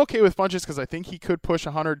 I'm okay with Funchess because I think he could push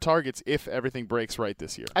 100 targets if everything breaks right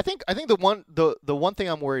this year. I think the one thing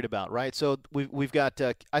I'm worried about, right? So we've got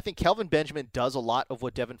I think Kelvin Benjamin does a lot of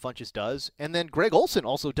what Devin Funchess does, and then Greg Olsen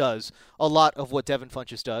also does a lot of what Devin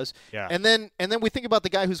Funchess does. Yeah. And then we think about the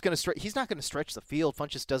guy who's going to stretch. He's not going to stretch the field.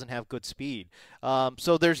 Funchess doesn't have good speed.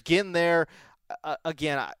 So there's Ginn there.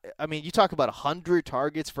 Again, I mean, you talk about 100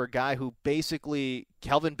 targets for a guy who basically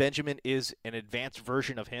Kelvin Benjamin is an advanced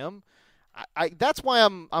version of him. That's why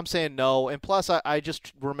I'm saying no. And plus, I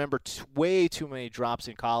just remember way too many drops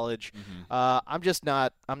in college. I'm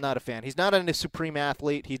not a fan. He's not a supreme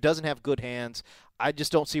athlete. He doesn't have good hands. I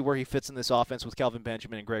just don't see where he fits in this offense with Kelvin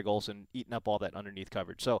Benjamin and Greg Olsen eating up all that underneath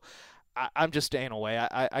coverage. So I'm just staying away.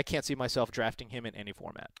 I can't see myself drafting him in any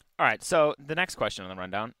format. All right, so the next question on the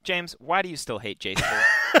rundown. James, why do you still hate Jay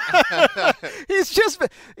Stewart? He's just...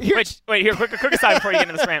 Wait, here, quick aside before you get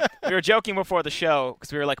into this rant. We were joking before the show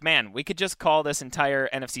because we were like, man, we could just call this entire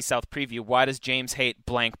NFC South preview, why does James hate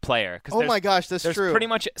blank player? Oh my gosh, that's there's true. There's pretty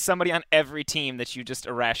much somebody on every team that you just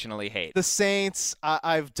irrationally hate. The Saints,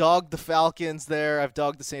 I've dogged the Falcons there. I've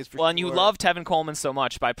dogged the Saints for Well, and sure. you love Tevin Coleman so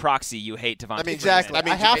much, by proxy, you hate Devontae Freeman. Exactly.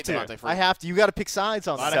 I have to. You got to pick sides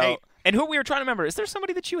on that. So, and who we were trying to remember, is there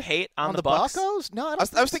somebody that you hate on the Bucs? Buccos? No, I was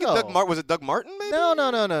thinking so. Was it Doug Martin, maybe? No.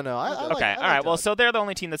 Okay, all right. Well, so they're the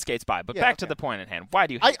only team that skates by. But back to the point at hand. Why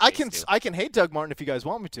do you hate I can hate Doug Martin if you guys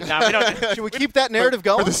want me to. No, we don't. Should we keep that narrative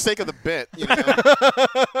going? For the sake of the bit, you know.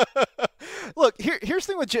 Look, here's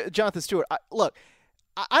the thing with Jonathan Stewart.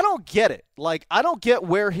 I don't get it. Like, I don't get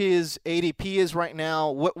where his ADP is right now.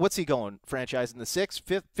 What's he going? Franchise in the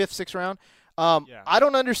fifth, sixth round? I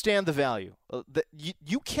don't understand the value.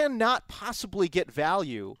 You cannot possibly get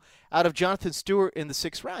value out of Jonathan Stewart in the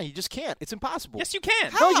 6th round. You just can't. It's impossible. Yes, you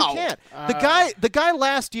can. No, you can't. The guy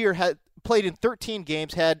last year had played in 13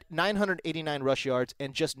 games, had 989 rush yards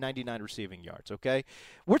and just 99 receiving yards. Okay,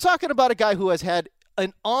 we're talking about a guy who has had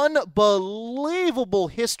an unbelievable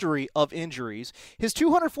history of injuries. His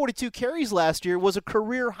 242 carries last year was a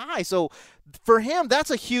career high. So for him, that's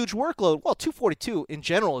a huge workload. Well, 242 in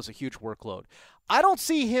general is a huge workload. I don't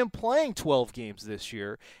see him playing 12 games this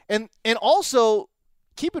year. And also,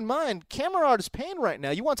 keep in mind, Cameron Artis-Payne right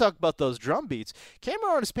now, you want to talk about those drum beats.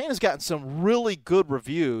 Cameron Artis-Payne has gotten some really good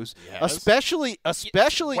reviews, especially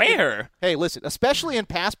Where? Hey, listen, especially in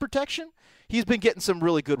pass protection, he's been getting some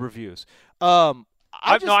really good reviews. I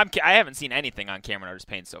haven't seen anything on Cameron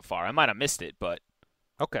Artis-Payne so far. I might have missed it, but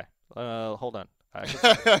okay. Hold on.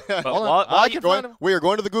 We are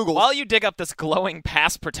going to the Google. While you dig up this glowing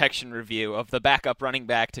pass protection review of the backup running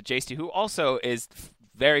back to Jay Stu, who also is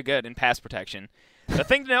very good in pass protection. The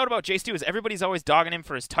thing to note about Jay Stu is everybody's always dogging him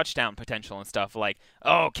for his touchdown potential and stuff like,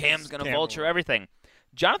 oh, Cam's going to vulture everything.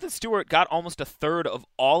 Jonathan Stewart got almost a third of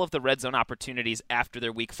all of the red zone opportunities after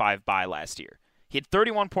their Week 5 bye last year. He had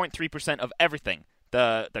 31.3% of everything,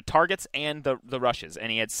 the targets and the rushes,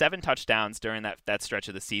 and he had 7 touchdowns during that stretch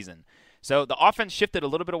of the season. So the offense shifted a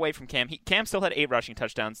little bit away from Cam. Cam still had 8 rushing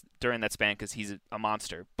touchdowns during that span because he's a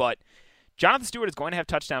monster. But Jonathan Stewart is going to have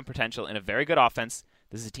touchdown potential in a very good offense.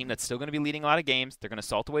 This is a team that's still going to be leading a lot of games. They're going to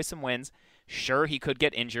salt away some wins. Sure, he could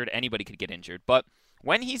get injured. Anybody could get injured. But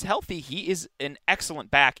when he's healthy, he is an excellent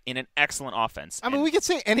back in an excellent offense. I mean, we could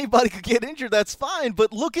say anybody could get injured. That's fine.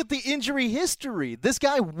 But look at the injury history. This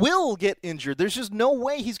guy will get injured. There's just no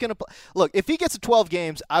way he's going to play. Look, if he gets to 12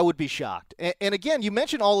 games, I would be shocked. And again, you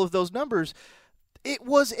mentioned all of those numbers. It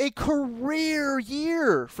was a career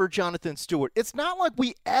year for Jonathan Stewart. It's not like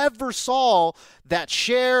we ever saw that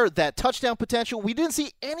share, that touchdown potential. We didn't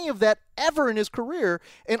see any of that ever in his career,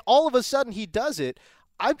 and all of a sudden he does it.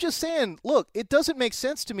 I'm just saying, look, it doesn't make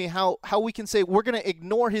sense to me how we can say we're going to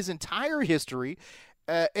ignore his entire history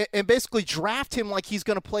and basically draft him like he's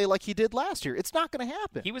going to play like he did last year. It's not going to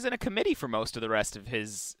happen. He was in a committee for most of the rest of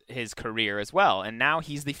his career as well, and now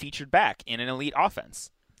he's the featured back in an elite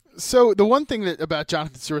offense. So the one thing about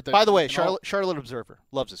Jonathan Stewart that, by the way, Charlotte Observer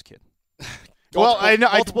loves his kid. Well, I know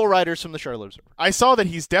multiple writers from the Charlotte Observer. I saw that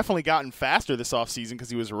he's definitely gotten faster this offseason because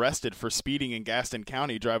he was arrested for speeding in Gaston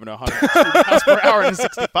County, driving 100 miles per hour in a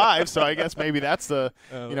 65. So I guess maybe that's the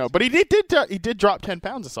But he did drop 10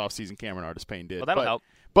 pounds this offseason. Cameron Artis-Payne did. Well, that'll help.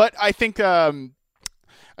 But I think the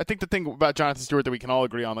thing about Jonathan Stewart that we can all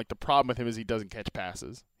agree on, like the problem with him is he doesn't catch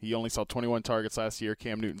passes. He only saw 21 targets last year.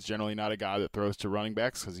 Cam Newton's generally not a guy that throws to running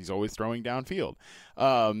backs because he's always throwing downfield.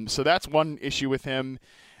 So that's one issue with him.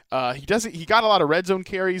 He got a lot of red zone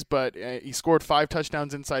carries, but he scored 5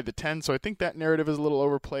 touchdowns inside the 10. So I think that narrative is a little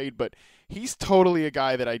overplayed. But he's totally a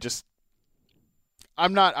guy that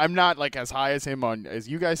I'm not like as high as him as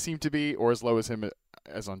you guys seem to be, or as low as him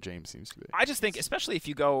as on James seems to be. I just think, especially if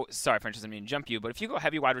you go, sorry, French, I mean to jump you, but if you go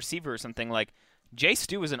heavy wide receiver or something like Jay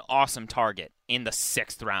Stu is an awesome target in the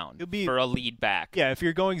 6th round for a lead back. Yeah, if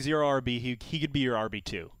you're going 0 RB, he could be your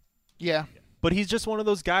RB2. Yeah. But he's just one of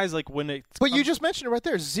those guys like when it. But you just mentioned it right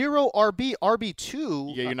there. 0 RB,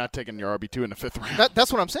 RB2. Yeah, you're not taking your RB2 in the 5th round.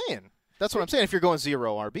 That's what I'm saying. That's what I'm saying. If you're going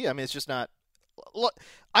 0 RB, I mean, it's just not. Look,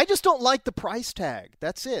 I just don't like the price tag.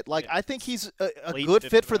 That's it. Like, I think he's a good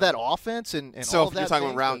fit for that offense and so all if that. you're talking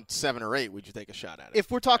about round 7 or 8, would you take a shot at it?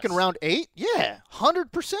 If we're talking round 8, yeah,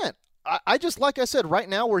 100%. I just, like I said, right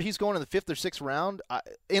now where he's going in the 5th or 6th round,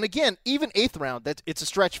 and again, even 8th round, it's a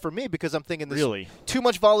stretch for me because I'm thinking there's too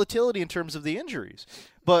much volatility in terms of the injuries.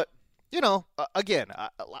 But, again,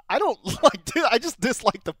 I don't like – I just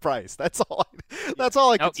dislike the price. That's all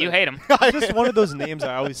I can say. You hate him. Just one of those names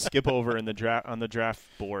I always skip over in the draft on the draft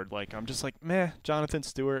board. Like, I'm just like, meh, Jonathan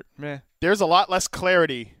Stewart, meh. There's a lot less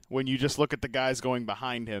clarity when you just look at the guys going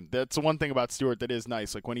behind him. That's the one thing about Stewart that is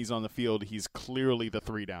nice. Like, when he's on the field, he's clearly the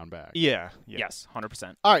 3-down back. Yeah. Yes,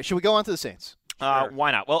 100%. All right, should we go on to the Saints?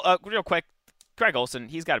 Why not? Well, real quick, Greg Olsen,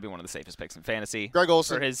 he's got to be one of the safest picks in fantasy. Greg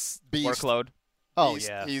Olsen, for his beast. workload.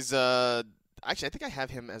 He's actually, I think I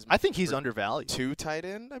have him as. I think he's undervalued. 2 tight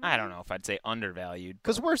end. I don't know if I'd say undervalued.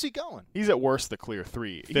 Because where's he going? He's at worst the clear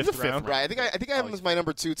 3. He's a 5th round. Right. I think I have him as my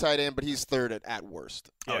number 2 tight end, but he's 3rd at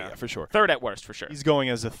worst. Yeah, for sure. 3rd at worst, for sure. He's going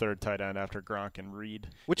as a 3rd tight end after Gronk and Reed.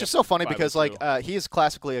 Which is so funny because, he is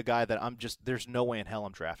classically a guy that there's no way in hell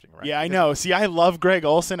I'm drafting right. Yeah, I know. See, I love Greg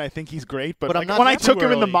Olsen. I think he's great. But I'm not when I took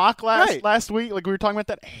him in the mock right. last week, like we were talking about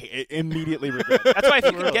that, I immediately regret it. That's why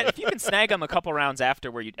if you can snag him a couple rounds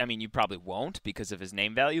after where you probably won't because of his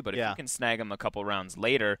name value, but if you can snag him a couple rounds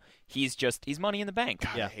later, he's money in the bank.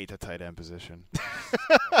 God, I hate the tight end position.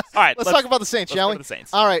 All right, let's talk about the Saints, shall we? The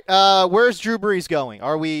Saints. All right, where's Drew Brees going?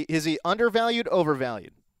 Is he undervalued,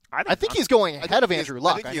 overvalued? I think he's going ahead of Andrew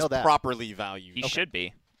Luck. I think I he's know that. properly valued. He should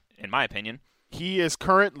be, in my opinion. He is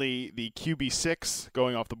currently the QB6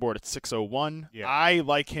 going off the board at 601. Yeah. I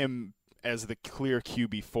like him as the clear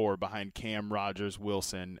QB4 behind Cam, Rodgers,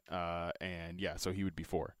 Wilson, so he would be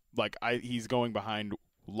 4. He's going behind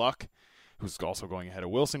Luck, who's also going ahead of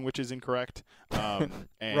Wilson, which is incorrect.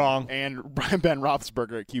 Wrong. And Ben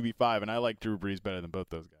Roethlisberger at QB5, and I like Drew Brees better than both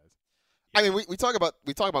those guys. I mean, we talk about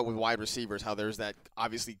with wide receivers how there's that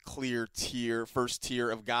obviously clear first tier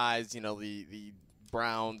of guys. The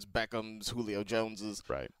Browns, Beckhams, Julio Joneses.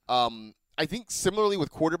 Right. I think similarly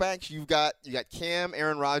with quarterbacks, you got Cam,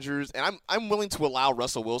 Aaron Rodgers, and I'm willing to allow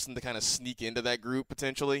Russell Wilson to kind of sneak into that group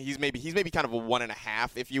potentially. He's maybe kind of a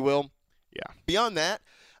 1.5, if you will. Yeah. Beyond that,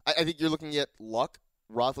 I think you're looking at Luck,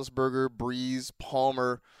 Roethlisberger, Breeze,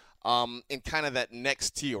 Palmer. In kind of that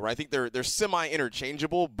next tier, where I think they're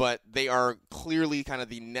semi-interchangeable, but they are clearly kind of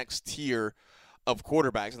the next tier of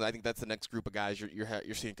quarterbacks, and I think that's the next group of guys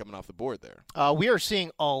you're seeing coming off the board there. We are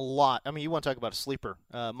seeing a lot. I mean, you want to talk about a sleeper.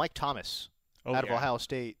 Mike Thomas out of Ohio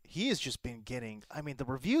State. He has just been getting – I mean, the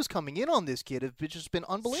reviews coming in on this kid have just been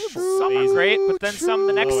unbelievable. Some are great, but then some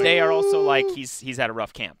the next day are also like he's had a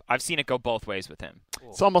rough camp. I've seen it go both ways with him.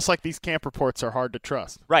 It's almost like these camp reports are hard to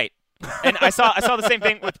trust. Right. And I saw the same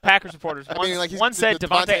thing with Packers reporters. One said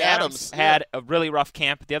Devontae Adams had a really rough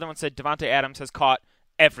camp. The other one said Devontae Adams has caught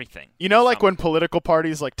everything. When political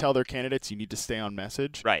parties tell their candidates you need to stay on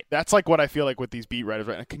message? Right. That's what I feel like with these beat writers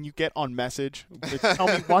right now. Can you get on message? Tell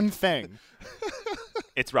me one thing.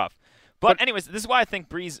 It's rough. But anyways, this is why I think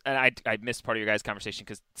Breeze, and I missed part of your guys' conversation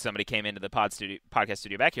because somebody came into the podcast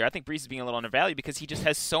studio back here. I think Breeze is being a little undervalued because he just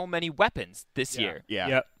has so many weapons this year. Yeah.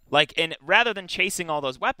 Yep. And rather than chasing all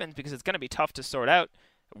those weapons, because it's going to be tough to sort out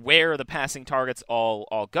where the passing targets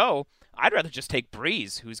all go, I'd rather just take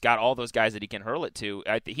Breeze, who's got all those guys that he can hurl it to.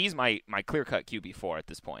 He's my clear-cut QB4 at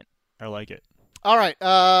this point. I like it. All right.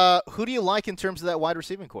 Who do you like in terms of that wide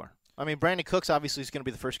receiving core? I mean, Brandon Cooks obviously is going to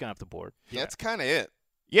be the first guy off the board. Yeah, that's kind of it.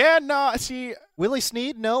 Yeah, no, see. Willie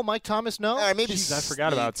Snead, no. Mike Thomas, no. Maybe Jeez, I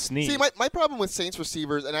forgot about Snead. See, my problem with Saints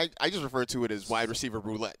receivers, and I just refer to it as wide receiver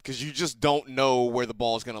roulette, because you just don't know where the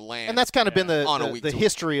ball is going to land. And that's kind of been the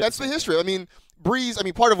history of That's the history. I mean, Breeze,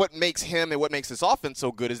 part of what makes him and what makes this offense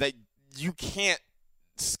so good is that you can't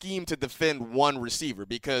scheme to defend one receiver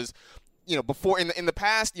because before in the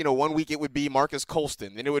past, 1 week it would be Marcus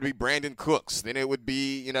Colston, then it would be Brandon Cooks, then it would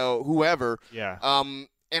be, whoever. Yeah.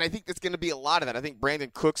 And I think it's going to be a lot of that. I think Brandon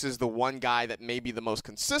Cooks is the one guy that may be the most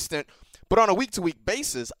consistent. But on a week-to-week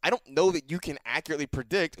basis, I don't know that you can accurately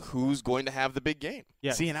predict who's going to have the big game.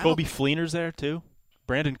 Yeah. Kobe Fleener's there, too.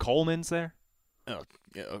 Brandon Coleman's there. Oh,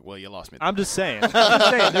 yeah, well, you lost me. I'm just saying.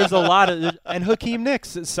 There's a lot of – and Hakeem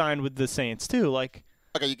Nicks is signed with the Saints, too.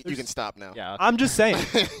 Okay, you can stop now. Yeah. I'm just saying.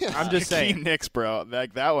 I'm just saying. Hakeem Nicks, bro.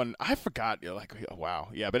 Like that one, I forgot. You're like, wow.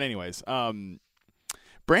 Yeah, but anyways,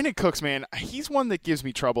 Brandon Cooks, man, he's one that gives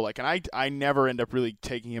me trouble. Like, and I never end up really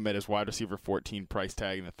taking him at his wide receiver 14 price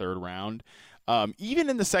tag in the third round. Even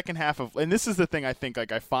in the second half of, and this is the thing I think,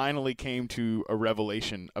 like I finally came to a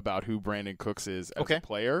revelation about who Brandon Cooks is as a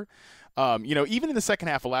player. Even in the second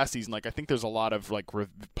half of last season, like I think there's a lot of like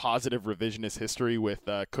positive revisionist history with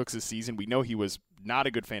Cooks' season. We know he was not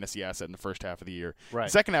a good fantasy asset in the first half of the year. Right.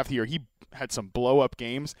 The second half of the year, he had some blow-up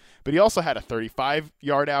games, but he also had a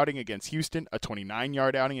 35-yard outing against Houston, a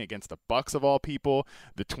 29-yard outing against the Bucs of all people,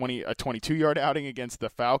 a 22-yard outing against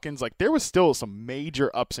the Falcons. Like there was still some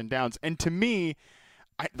major ups and downs. And to me,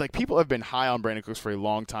 people have been high on Brandon Cooks for a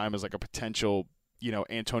long time as like a potential,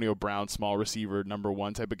 Antonio Brown, small receiver, number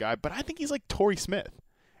one type of guy. But I think he's like Torrey Smith.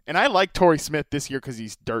 And I like Torrey Smith this year because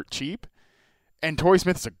he's dirt cheap. And Torrey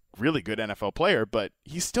Smith is a really good NFL player, but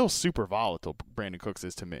he's still super volatile, Brandon Cooks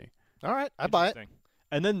is to me. All right, I buy it.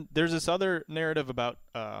 And then there's this other narrative about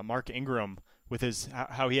Mark Ingram with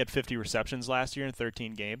how he had 50 receptions last year in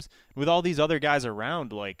 13 games. With all these other guys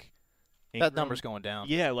around, like Ingram, that number's going down.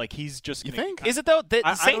 Yeah, like he's just. You think? Is it though? The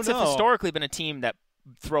Saints don't have know. historically been a team that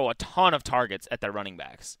throw a ton of targets at their running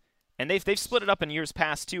backs, and they've split it up in years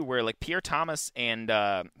past too, where like Pierre Thomas and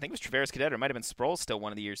I think it was Travaris Cadet, or it might have been Sproles still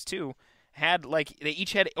one of the years too, had like they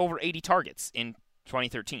each had over 80 targets in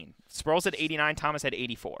 2013. Sproles had 89, Thomas had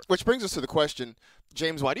 84. Which brings us to the question,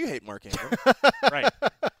 James, why do you hate Mark Ingram? Right.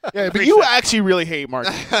 Yeah, but you actually really hate Mark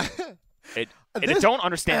Ingram. I don't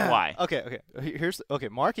understand why. Okay.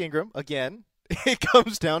 Mark Ingram again. It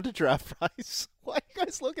comes down to draft price. Why are you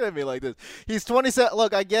guys looking at me like this? He's 27.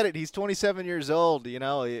 Look, I get it. He's 27 years old,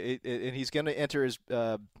 and he's going to enter his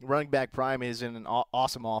running back prime. He's in an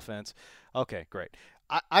awesome offense. Okay, great.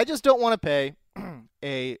 I just don't want to pay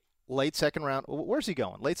a late second round. Where's he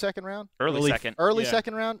going? Late second round? Early second. Early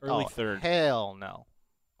second round? Early third. Hell no.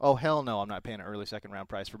 Oh, hell no. I'm not paying an early second round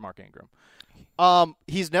price for Mark Ingram.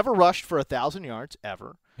 He's never rushed for 1,000 yards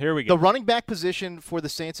ever. Here we go. The running back position for the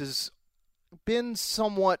Saints has been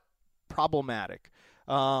somewhat problematic,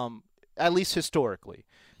 at least historically.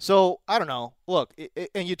 So, I don't know. Look,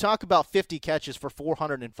 and you talk about 50 catches for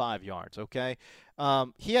 405 yards, okay?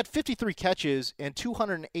 He had 53 catches and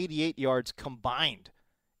 288 yards combined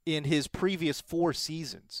in his previous 4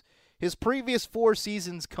 seasons. His previous 4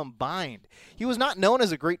 seasons combined. He was not known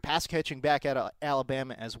as a great pass-catching back at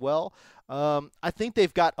Alabama as well. I think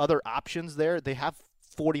they've got other options there. They have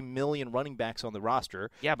 40 million running backs on the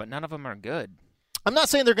roster. Yeah, but none of them are good. I'm not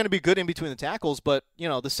saying they're going to be good in between the tackles, but,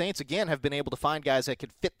 the Saints, again, have been able to find guys that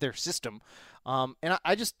could fit their system. And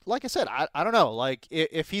I just, like I said, I don't know. Like,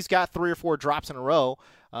 if he's got 3 or 4 drops in a row,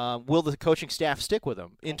 will the coaching staff stick with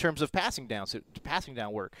him in terms of passing down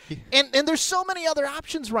work? And there's so many other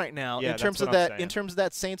options right now in terms of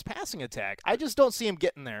that Saints passing attack. I just don't see him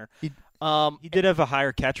getting there. He did have a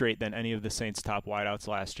higher catch rate than any of the Saints' top wideouts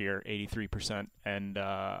last year, 83%, and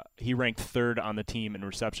he ranked third on the team in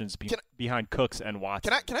receptions behind Cooks and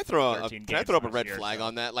Watson. Can I throw up a red flag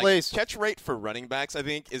on that? Like, please. Catch rate for running backs, I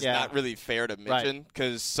think, is not really fair to mention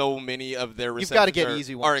because so many of their You've got to receptions get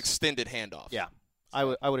easy are ones. extended handoffs. Yeah. I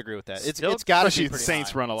would agree with that. It's got to Especially be the pretty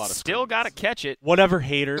Saints high. run a lot of Still got to catch it. Whatever,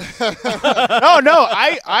 haters. No,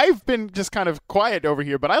 I've been just kind of quiet over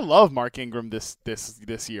here, but I love Mark Ingram this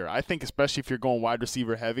year. I think especially if you're going wide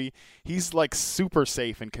receiver heavy, he's like super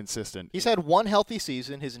safe and consistent. He's had one healthy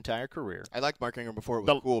season his entire career. I liked Mark Ingram before it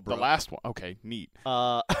was cool, bro. The last one. Okay, neat.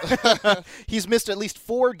 He's missed at least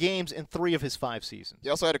 4 games in 3 of his 5 seasons. He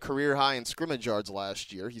also had a career high in scrimmage yards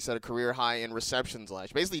last year. He set a career high in receptions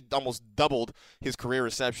last year. Basically almost doubled his career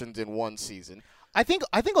receptions in one season. I think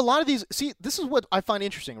a lot of these – see, this is what I find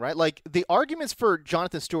interesting, right? Like the arguments for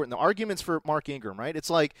Jonathan Stewart and the arguments for Mark Ingram, right?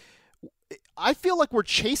 It's like I feel like we're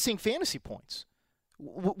chasing fantasy points.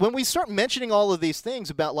 When we start mentioning all of these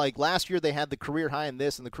things about like last year they had the career high in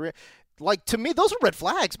this and the career – like to me those are red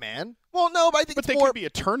flags, man. Well, no, but I think But it's they more could be a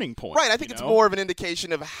turning point. Right, I think it's more of an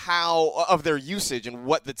indication of of their usage and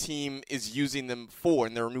what the team is using them for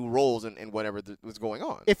and their new roles and whatever was going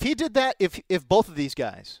on. If he did that, if both of these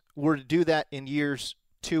guys were to do that in years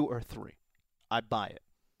 2 or 3, I'd buy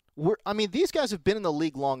it. These guys have been in the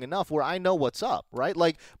league long enough where I know what's up, right?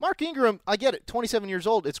 Like Mark Ingram, I get it, 27 years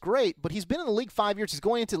old, it's great, but he's been in the league 5 years. He's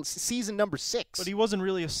going into season number 6. But he wasn't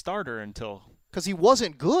really a starter until because he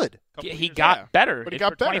wasn't good. He got better. But he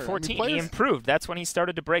got better. 2014, he improved. That's when he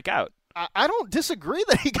started to break out. I don't disagree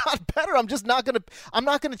that he got better. I'm just not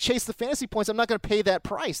gonna chase the fantasy points. I'm not gonna pay that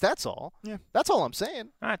price. That's all. Yeah, that's all I'm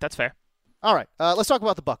saying. All right, that's fair. All right, let's talk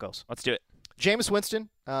about the Buccos. Let's do it. Jameis Winston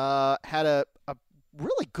had a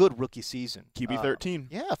really good rookie season. QB 13.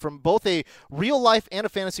 Yeah, from both a real life and a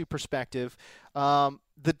fantasy perspective.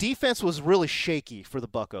 The defense was really shaky for the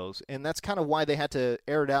Buccos, and that's kind of why they had to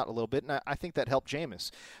air it out a little bit, and I think that helped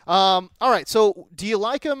Jameis. All right, so do you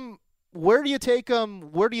like him? Where do you take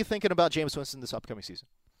him? Where are you thinking about Jameis Winston this upcoming season?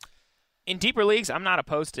 In deeper leagues, I'm not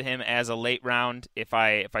opposed to him as a late round if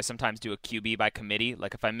I sometimes do a QB by committee.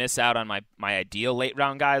 Like if I miss out on my ideal late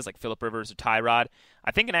round guys like Phillip Rivers or Tyrod.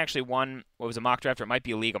 I think in actually one, what was a mock draft, or it might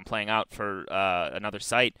be a league I'm playing out for another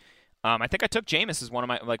site. I think I took Jameis as one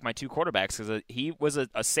of my two quarterbacks because he was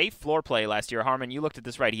a safe floor play last year. Harmon, you looked at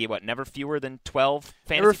this right. He had never fewer than 12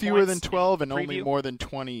 fantasy Never fewer points than 12 and preview. only more than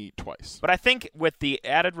 20 twice. But I think with the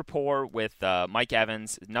added rapport with Mike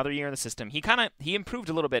Evans, another year in the system, he improved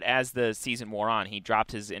a little bit as the season wore on. He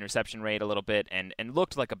dropped his interception rate a little bit and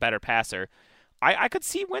looked like a better passer. I could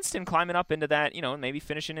see Winston climbing up into that, maybe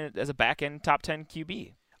finishing it as a back-end top 10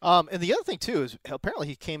 QB. And the other thing, too, is apparently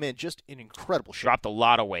he came in just in incredible shape. Dropped a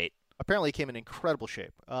lot of weight. Apparently he came in incredible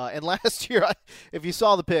shape. And last year, if you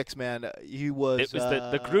saw the pics, man, he was... It was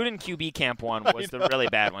the Gruden QB camp one was the really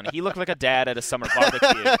bad one. He looked like a dad at a summer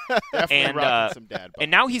barbecue. And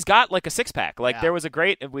now he's got like a six-pack. There was a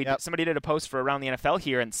great... Somebody did a post for Around the NFL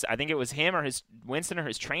here, and I think it was him or Winston or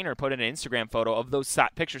his trainer put in an Instagram photo of those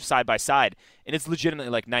pictures side by side, and it's legitimately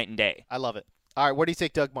like night and day. I love it. All right, where do you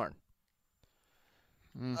take Doug Martin?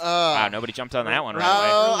 Wow, nobody jumped on that one right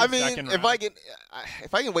I away. mean, if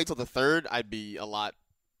I can wait till the third, I'd be a lot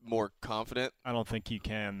more confident. I don't think you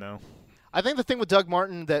can, though. I think the thing with Doug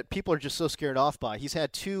Martin that people are just so scared off by, he's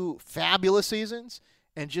had 2 fabulous seasons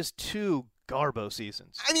and just 2 garbo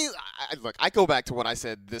seasons. I mean, look, I go back to what I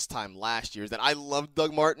said this time last year, is that I loved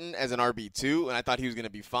Doug Martin as an RB2, and I thought he was going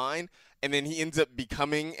to be fine. And then he ends up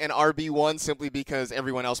becoming an RB1 simply because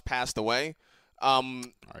everyone else passed away.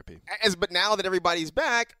 RIP. But now that everybody's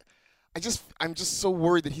back, I'm just so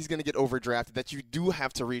worried that he's going to get overdrafted, that you do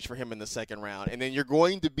have to reach for him in the second round. And then you're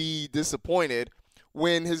going to be disappointed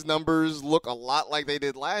when his numbers look a lot like they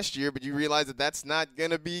did last year, but you realize that that's not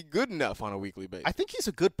going to be good enough on a weekly basis. I think he's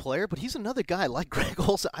a good player, but he's another guy like Greg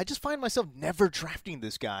Olsen. I just find myself never drafting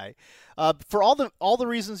this guy for all the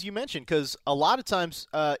reasons you mentioned, because a lot of times,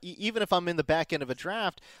 even if I'm in the back end of a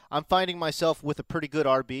draft, I'm finding myself with a pretty good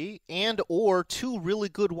RB and or 2 really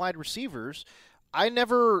good wide receivers. I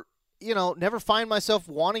never find myself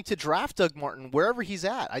wanting to draft Doug Martin wherever he's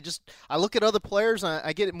at. I look at other players and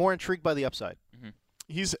I get more intrigued by the upside. Mm-hmm.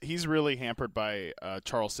 He's really hampered by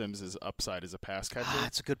Charles Sims' upside as a pass catcher.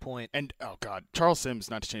 That's a good point. And, oh, God, Charles Sims,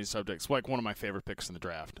 not to change the subject, is like one of my favorite picks in the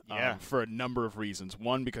draft. Yeah. For a number of reasons.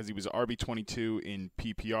 One, because he was RB22 in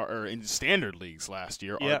PPR, or in standard leagues last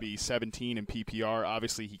year, yeah. RB17 in PPR.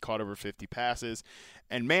 Obviously, he caught over 50 passes.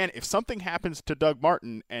 And, man, if something happens to Doug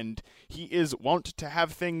Martin, and he is wont to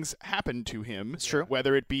have things happen to him, it's true.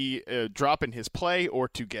 Whether it be a drop in his play or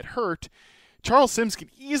to get hurt, Charles Sims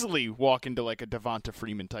can easily walk into like a Devonta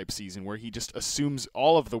Freeman type season where he just assumes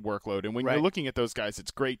all of the workload. And when you're looking at those guys,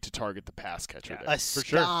 it's great to target the pass catcher. A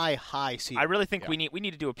sky-high season. I really think we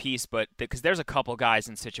need to do a piece, but because there's a couple guys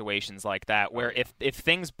in situations like that where if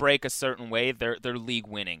things break a certain way, they're league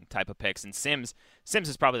winning type of picks. And Sims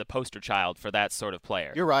is probably the poster child for that sort of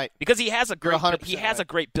player. You're right, because he has a a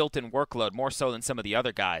great built-in workload, more so than some of the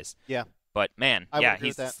other guys. Yeah. But, man,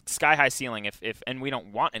 he's sky-high ceiling. If and we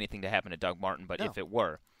don't want anything to happen to Doug Martin, but if it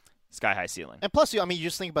were, sky-high ceiling. And plus, you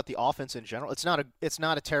just think about the offense in general. It's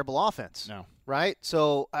not a terrible offense. No. Right?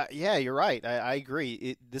 So, you're right. I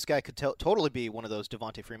agree. This guy could totally be one of those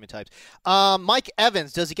Devonta Freeman types. Mike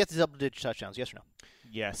Evans, does he get the double-digit touchdowns? Yes or no?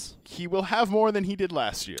 Yes. He will have more than he did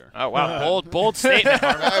last year. Oh, wow. Bold statement.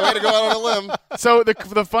 Way to go out on a limb. So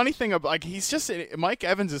the funny thing about Mike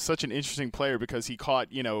Evans is such an interesting player because he caught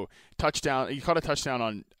a touchdown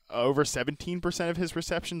on over 17% of his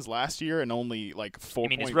receptions last year and only like 4. I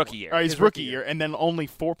mean his rookie year. His rookie year, and then only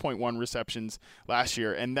 4.1 receptions last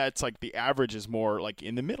year, and that's like the average is more like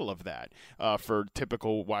in the middle of that for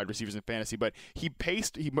typical wide receivers in fantasy. But he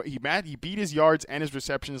beat his yards and his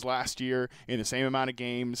receptions last year in the same amount of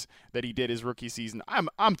games that he did his rookie season.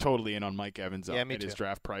 I'm totally in on Mike Evans at his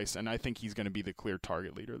draft price, and I think he's going to be the clear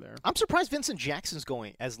target leader there. I'm surprised Vincent Jackson's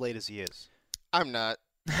going as late as he is. I'm not.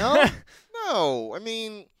 No? No. I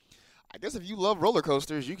mean, I guess if you love roller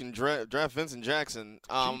coasters, you can draft Vincent Jackson.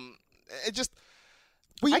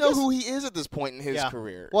 We know who he is at this point in his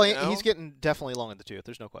career. Well, he's getting definitely long in the tooth.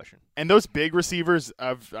 There's no question. And those big receivers,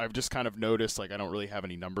 I've just kind of noticed, like I don't really have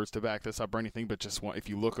any numbers to back this up or anything, but if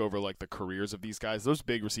you look over like the careers of these guys, those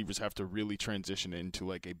big receivers have to really transition into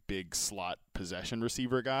like a big slot possession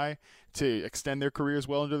receiver guy to extend their careers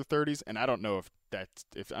well into the 30s. And I don't know if I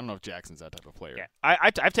don't know if Jackson's that type of player. Yeah,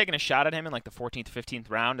 I've taken a shot at him in like the 14th, 15th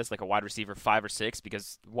round as like a wide receiver 5 or 6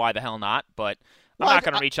 because why the hell not? But I'm not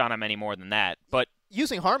going to reach on him any more than that. But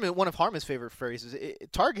using Harmon, one of Harmon's favorite phrases,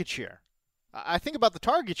 target share. I think about the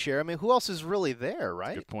target share. I mean, who else is really there,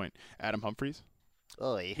 right? Good point. Adam Humphries.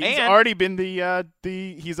 Oy. He's already been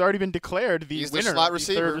he's already been declared the He's winner, the slot the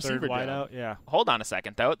receiver. third wideout. Yeah. hold on a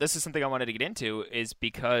second, though. This is something I wanted to get into is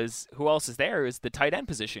because who else is there is the tight end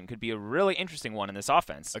position could be a really interesting one in this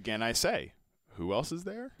offense. Again, I say, who else is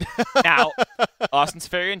there? Now, Austin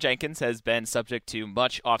Seferian-Jenkins has been subject to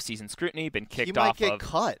much offseason scrutiny, been kicked off He might get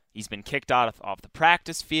cut. He's been kicked off the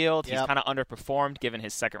practice field. Yep. He's kind of underperformed given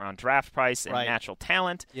his second-round draft price and Right. natural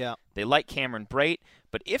talent. Yeah. They like Cameron Brate.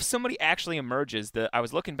 But if somebody actually emerges, I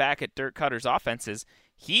was looking back at Dirk Cutter's offenses,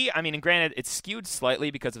 and granted, it's skewed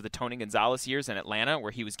slightly because of the Tony Gonzalez years in Atlanta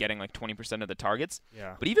where he was getting like 20% of the targets.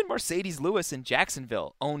 Yeah. But even Mercedes Lewis in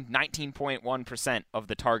Jacksonville owned 19.1% of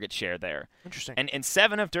the target share there. Interesting. And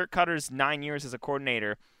 7 of Dirk Cutter's 9 years as a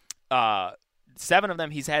coordinator, 7 of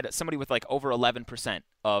them he's had somebody with like over 11%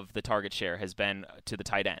 of the target share has been to the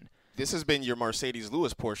tight end. This has been your Mercedes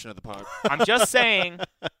Lewis portion of the pod. I'm just saying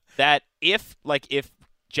that if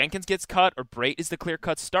Jenkins gets cut or Brate is the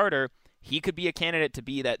clear-cut starter, he could be a candidate to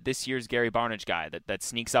be this year's Gary Barnidge guy that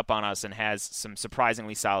sneaks up on us and has some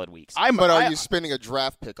surprisingly solid weeks. But are you spending a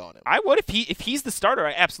draft pick on him? I would if he's the starter.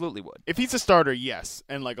 I absolutely would. If he's a starter, yes,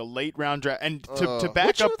 and like a late round draft, and to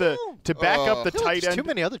back up the tight end. Too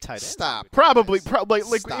many other tight ends. Stop. Probably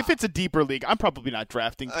like Stop. if it's a deeper league, I'm probably not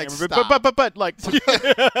drafting Like, Cameron. stop. But like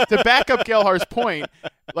to back up Gelhar's point,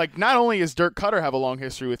 like not only does Dirk Cutter have a long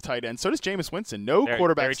history with tight ends, so does Jameis Winston. No Very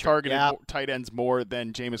quarterbacks true. targeted Yeah. tight ends more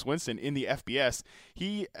than Jameis Winston in the FBS.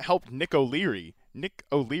 He helped Nick O'Leary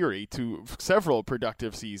to several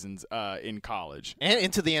productive seasons in college And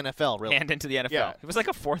into the NFL, really. And into the NFL. Yeah. It was like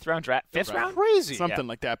a 4th-round draft, 5th round? Crazy. something Yeah.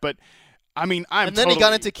 like that. But I mean, And then he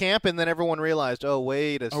got into camp, and then everyone realized, oh,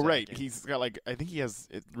 wait a second. Oh right, he's got I think he has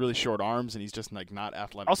really short arms, and he's just like not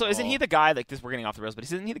athletic. Also, at isn't all. he the guy we're getting off the rails, but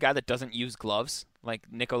isn't he the guy that doesn't use gloves? Like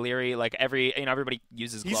Nick O'Leary, like everybody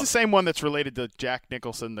uses gloves. He's the same one that's related to Jack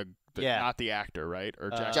Nicholson, Yeah. not the actor, right?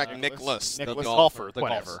 Or Jack Nicklaus, the Nicholas, golfer.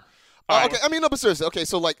 whatever. Okay, I mean, no, but seriously. Okay,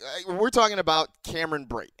 so like we're talking about Cameron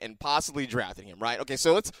Brate and possibly drafting him, right? Okay,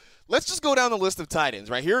 so let's just go down the list of tight ends,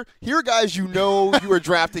 right? Here are guys you are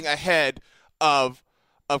drafting ahead of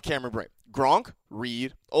Cameron Brate. Gronk,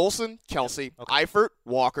 Reed, Olsen, Kelsey, Eifert,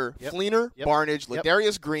 Walker, Fleener, Barnidge,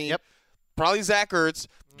 Ladarius Green, probably Zach Ertz,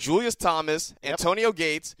 Julius Thomas, Antonio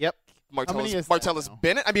Gates, Martellus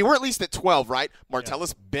Bennett. I mean, we're at least at 12, right?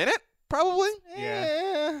 Martellus Bennett, probably?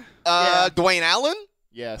 Yeah. Dwayne Allen?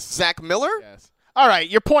 Yes. Zach Miller? Yes. All right,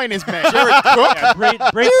 your point is made. Jared Cook?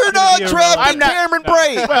 You're not drafting Cameron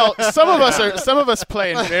Brate. Well, some of us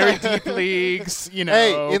play in very deep leagues, you know.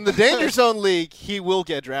 Hey, in the Danger Zone League, he will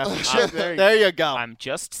get drafted. There you go. I'm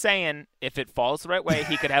just saying, if it falls the right way,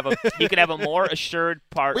 he could have a more assured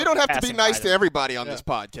part. We don't have to be passing nice by to everybody on this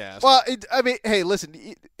podcast. Well, hey, listen,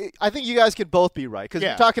 I think you guys can both be right because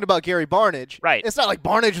you're talking about Gary Barnidge. Right. It's not like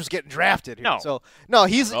Barnidge was getting drafted here. No. So no,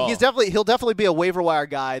 he'll definitely be a waiver wire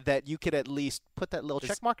guy that you could at least put that little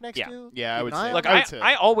check mark next to. Yeah, I would say. Look,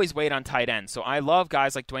 I always wait on tight ends, so I love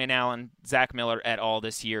guys like Dwayne Allen, Zach Miller et al.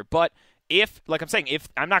 This year. But if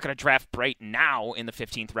I'm not going to draft Brate now in the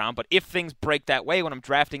 15th round, but if things break that way when I'm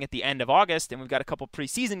drafting at the end of August and we've got a couple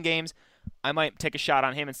preseason games, I might take a shot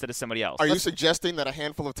on him instead of somebody else. Are you suggesting that a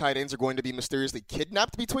handful of tight ends are going to be mysteriously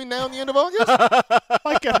kidnapped between now and the end of August?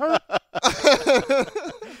 Might get hurt.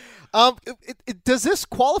 Does this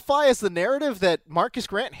qualify as the narrative that Marcus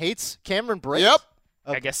Grant hates Cameron Brate? Yep.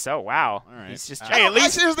 I guess so. Wow. All right. He's just Hey, at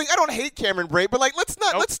least seriously, I don't hate Cameron Brate, but like, let's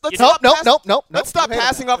not let's Nope. stop. Nope. Let's stop Wait a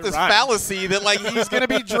passing minute. off this fallacy that like he's going to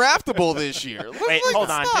be draftable this year. Wait, hold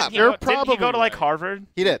on. Stop. Didn't he go to like Harvard?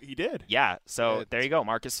 He did. He did. Yeah. So there you go,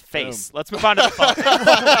 Marcus. Face. Let's move on to the phone.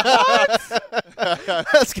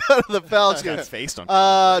 Let's go to the Falcons. Got his face on.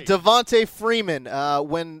 Devontae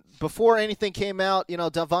Freeman. Before anything came out,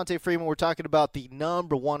 Devontae Freeman. We're talking about the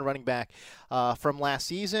number 1 running back from last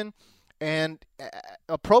season, and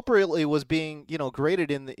appropriately was being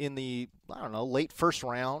graded in the I don't know, late first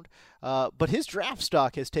round. But his draft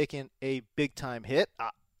stock has taken a big time hit.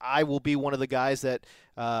 I will be one of the guys that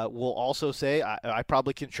will also say I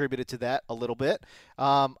probably contributed to that a little bit.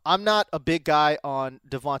 I'm not a big guy on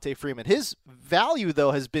Devontae Freeman. His value,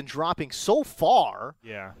 though, has been dropping so far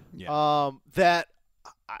that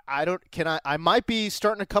I might be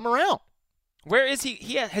starting to come around. Where is he?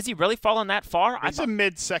 Has he really fallen that far? He's a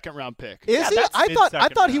mid-second round pick. Is he? I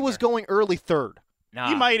thought he was going early third. Nah,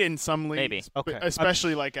 he might in some leagues, maybe. okay,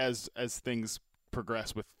 especially like as things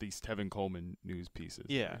progress with these Tevin Coleman news pieces.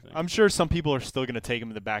 Yeah, I'm sure some people are still going to take him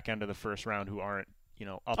in the back end of the first round who aren't,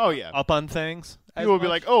 up on things. People will be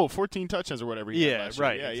like, 14 touchdowns or whatever. Yeah,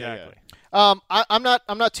 right. Yeah, exactly. I'm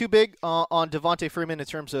not too big on Devontae Freeman in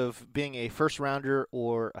terms of being a first rounder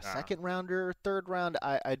or a second rounder, third round.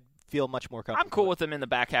 I feel much more comfortable. I'm cool with him in the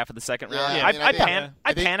back half of the second round. Yeah,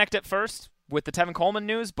 I panicked at first with the Tevin Coleman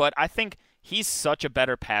news, but I think he's such a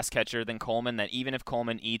better pass catcher than Coleman that even if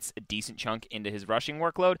Coleman eats a decent chunk into his rushing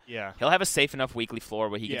workload, he'll have a safe enough weekly floor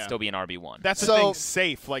where he can still be an RB1. That's the thing,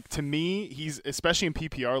 safe. Like, to me, he's, especially in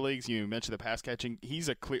PPR leagues, you mentioned the pass catching, he's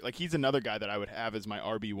he's another guy that I would have as my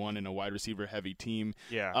RB1 in a wide receiver heavy team.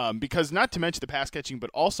 Yeah. Because not to mention the pass catching, but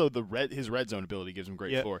also his red zone ability gives him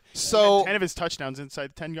great floor. So 10 of his touchdowns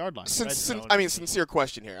inside the 10-yard line. Sincere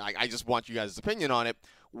question here. I just want you guys' opinion on it.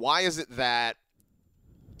 Why is it that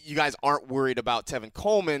you guys aren't worried about Tevin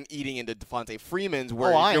Coleman eating into Devontae Freeman's,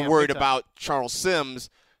 where you're worried about Charles Sims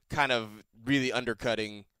kind of really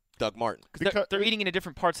undercutting Doug Martin? Because they're eating into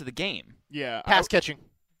different parts of the game. Yeah. Pass catching.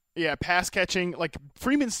 Yeah, pass catching. Like,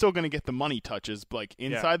 Freeman's still going to get the money touches, like,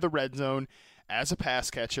 inside the red zone as a pass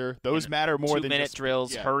catcher. Those matter more than 2-minute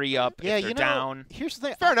drills, hurry up if they're down. Here's the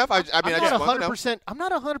thing. Fair enough. I'm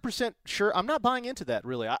not 100% sure. I'm not buying into that,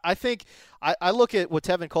 really. I think I look at what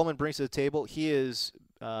Tevin Coleman brings to the table. He has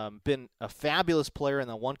been a fabulous player in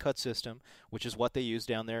the one-cut system, which is what they use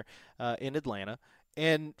down there in Atlanta.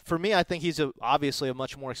 And for me, I think he's obviously a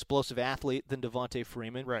much more explosive athlete than Devontae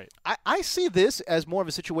Freeman. Right. I see this as more of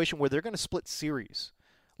a situation where they're going to split series.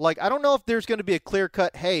 Like, I don't know if there's going to be a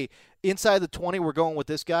clear-cut, hey, inside the 20 we're going with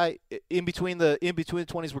this guy, in between the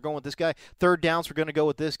 20s we're going with this guy, third downs we're going to go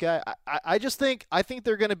with this guy. I think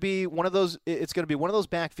they're going to be one of those. It's going to be one of those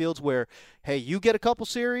backfields where, hey, you get a couple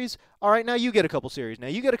series, all right, now you get a couple series, now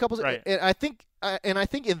you get a couple. Right. And I think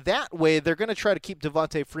in that way they're going to try to keep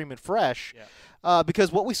Devontae Freeman fresh,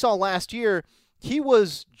 because what we saw last year, he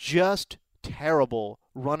was just terrible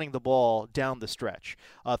running the ball down the stretch.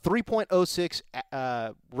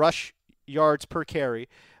 3.06 rush yards per carry,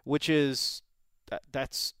 which is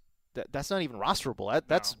that's not even rosterable.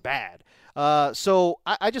 That's bad. So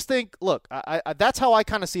I just think, look, I that's how I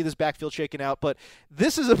kind of see this backfield shaking out. But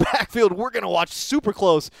this is a backfield we're going to watch super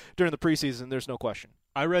close during the preseason. There's no question.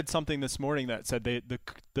 I read something this morning that said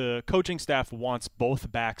the coaching staff wants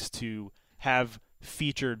both backs to have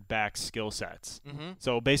featured back skill sets. Mm-hmm.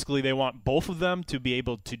 So basically they want both of them to be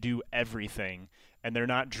able to do everything, and they're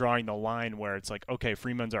not drawing the line where it's like, okay,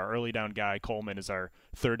 Freeman's our early down guy, Coleman is our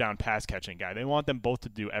third down pass catching guy. They want them both to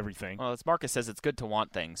do everything. Well, as Marcus says, it's good to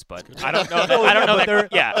want things, but I don't know that.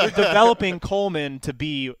 They're developing Coleman to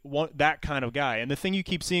be that kind of guy. And the thing you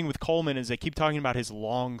keep seeing with Coleman is they keep talking about his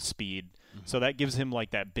long speed. So that gives him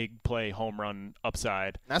like that big play home run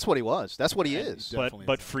upside. That's what he was. That's what he is.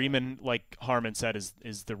 But Freeman, like Harmon said,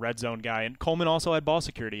 is the red zone guy. And Coleman also had ball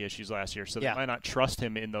security issues last year, so they might not trust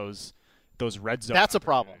him in those red zone. That's a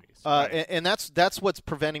problem. Right. And that's what's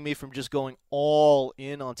preventing me from just going all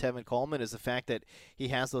in on Tevin Coleman, is the fact that he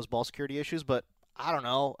has those ball security issues. But I don't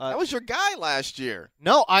know. That was your guy last year.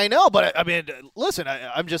 No, I know, but I mean, listen,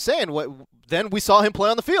 I'm just saying. Then we saw him play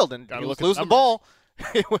on the field, and he was losing the ball.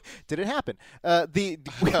 Did it happen? We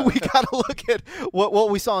got to look at what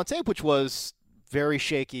we saw on tape, which was very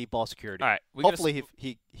shaky ball security. All right. Hopefully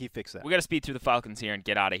he fixed that. We got to speed through the Falcons here and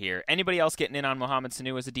get out of here. Anybody else getting in on Mohamed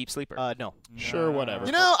Sanu as a deep sleeper? No. Sure, whatever.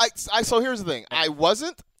 You know, so here's the thing. I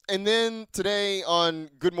wasn't, and then today on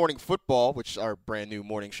Good Morning Football, which is our brand new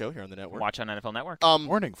morning show here on the network. Watch on NFL Network.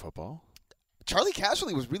 Morning Football. Charlie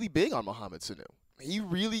Casserly was really big on Mohamed Sanu. He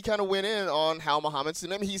really kind of went in on how Mohamed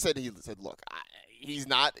Sanu. I mean, he said, look, he's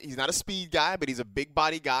not a speed guy, but he's a big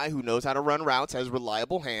body guy who knows how to run routes, has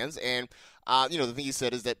reliable hands, and the thing he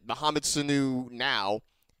said is that Mohamed Sanu now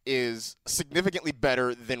is significantly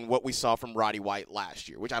better than what we saw from Roddy White last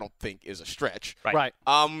year, which I don't think is a stretch. Right.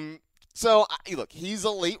 So look, he's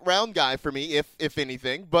a late round guy for me, if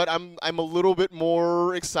anything, but I'm a little bit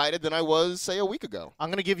more excited than I was, say, a week ago. I'm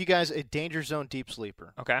going to give you guys a danger zone deep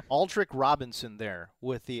sleeper. Okay. Aldrick Robinson there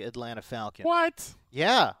with the Atlanta Falcons. What?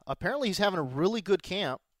 Yeah, apparently he's having a really good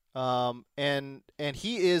camp, and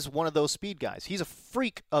he is one of those speed guys. He's a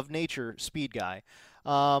freak of nature speed guy,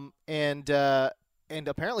 and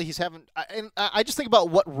apparently he's having. And I just think about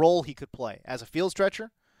what role he could play as a field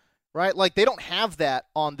stretcher. Right, like they don't have that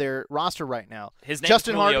on their roster right now. His name is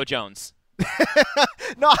Julio Jones.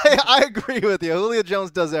 No, I agree with you. Julio Jones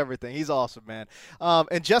does everything. He's awesome, man.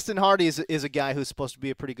 And Justin Hardy is a guy who's supposed to be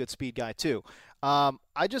a pretty good speed guy too.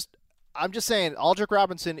 I'm just saying, Aldrick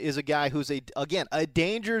Robinson is a guy who's, a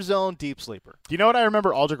danger zone deep sleeper. Do you know what I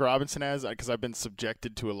remember Aldrick Robinson as? Because I've been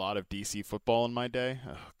subjected to a lot of DC football in my day.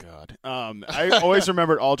 Oh, God. I always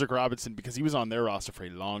remembered Aldrick Robinson because he was on their roster for a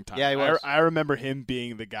long time. Yeah, he was. I remember him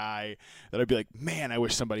being the guy that I'd be like, man, I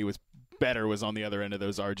wish somebody was on the other end of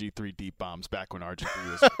those RG3 deep bombs back when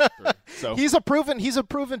RG3 was RG3. So he's a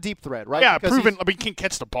proven deep threat, right? Yeah, Because proven. I mean, he can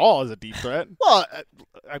catch the ball as a deep threat. Well,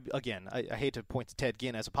 I hate to point to Ted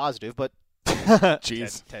Ginn as a positive, but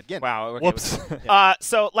jeez, Ted Ginn. Wow. Okay. Whoops.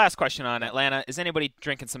 So last question on Atlanta: is anybody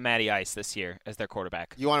drinking some Matty Ice this year as their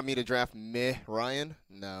quarterback? You wanted me to draft Ryan?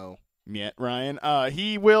 No. Yeah, Ryan.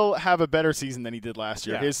 He will have a better season than he did last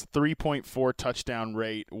year. Yeah. His 3.4 touchdown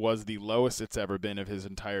rate was the lowest it's ever been of his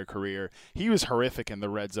entire career. He was horrific in the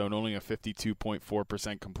red zone, only a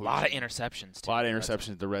 52.4% completion. A lot of interceptions. A lot of interceptions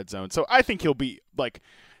in the red zone. So I think he'll be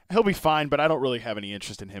fine, but I don't really have any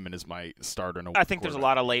interest in him and as my starter. I think there's a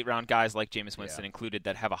lot of late-round guys like Jameis Winston included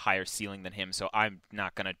that have a higher ceiling than him, so I'm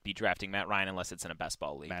not going to be drafting Matt Ryan unless it's in a best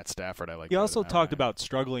ball league. Matt Stafford, I like. He also talked about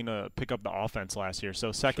struggling to pick up the offense last year,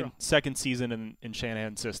 so second season in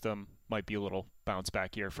Shanahan's system might be a little bounce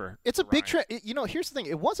back year for. It's a big here's the thing.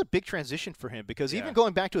 It was a big transition for him because even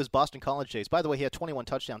going back to his Boston College days. By the way, he had 21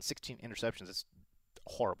 touchdowns, 16 interceptions. It's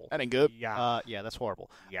horrible. That ain't good. Yeah. That's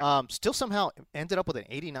horrible. Yeah. Still somehow ended up with an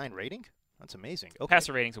 89 rating. That's amazing. Okay.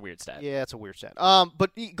 Passer rating's a weird stat. Yeah, it's a weird stat. But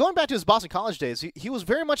going back to his Boston College days, he was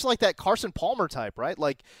very much like that Carson Palmer type, right?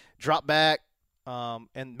 Like drop back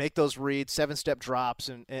and make those reads, 7-step drops,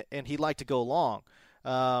 and he'd like to go long.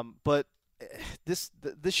 But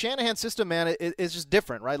the Shanahan system, man, it's just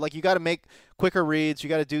different, right? Like you got to make quicker reads, you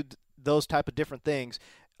got to do those type of different things.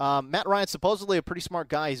 Matt Ryan's supposedly a pretty smart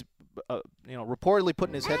guy. He's reportedly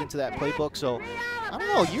putting his head into that playbook. So I don't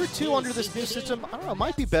know. Year 2 under this new system, I don't know. It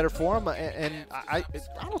might be better for him. And I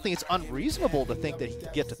don't think it's unreasonable to think that he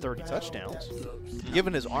could get to 30 touchdowns,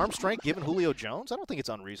 given his arm strength, given Julio Jones. I don't think it's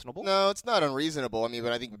unreasonable. No, it's not unreasonable. I mean,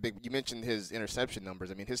 but I think you mentioned his interception numbers.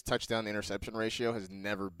 I mean, his touchdown-interception ratio has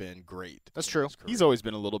never been great. That's true. He's always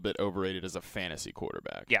been a little bit overrated as a fantasy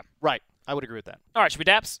quarterback. Yeah. Right. I would agree with that. All right, should we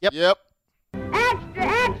daps? Yep. Extra,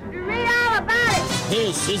 extra, read all about it.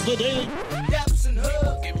 This is the Daily Daps and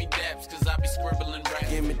Hub. Give me daps, cause I be scribbling right.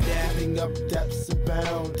 Give me dapping up, daps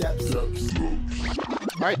abound, daps.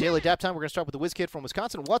 All right, Daily Dap time. We're going to start with the Whiz Kid from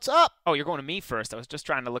Wisconsin. What's up? Oh, you're going to me first. I was just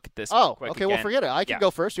trying to look at this Oh, quick okay. again. Well, forget it. I can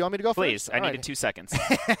go first. You want me to go Please, first? I needed 2 seconds.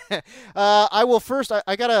 I will first.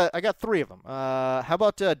 I got 3 of them. How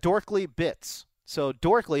about Dorkly Bits? So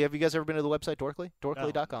Dorkly, have you guys ever been to the website Dorkly?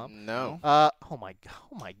 Dorkly.com? No. Oh my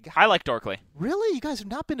god. I like Dorkly. Really? You guys have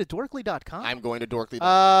not been to Dorkly.com? I'm going to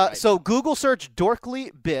Dorkly.com. So Google search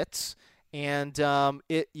Dorkly Bits, and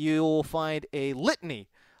you'll find a litany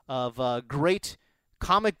of great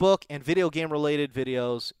comic book and video game related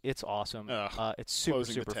videos. It's awesome. It's super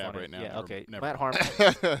the tab funny. right now. Yeah, Never- okay. never. Matt Harmon.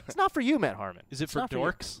 It's not for you, Matt Harmon. Is it It's for not you.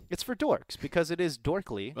 dorks? It's for dorks because it is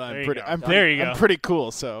dorkly. I'm pretty cool,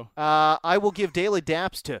 so. I will give daily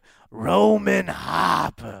daps to Roman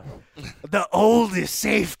Harper, the oldest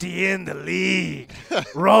safety in the league.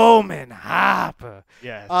 Roman Harper.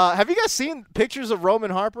 Yes. Have you guys seen pictures of Roman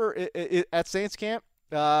Harper at Saints camp?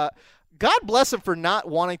 God bless him for not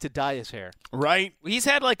wanting to dye his hair. Right? He's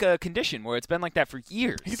had like a condition where it's been like that for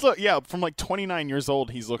years. He's from like 29 years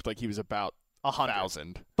old, he's looked like he was about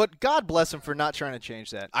 1,000. But God bless him for not trying to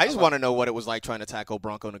change that. I just want to know what it was like trying to tackle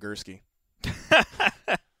Bronco Nagurski.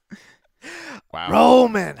 Wow.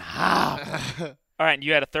 Roman Harper. All right, and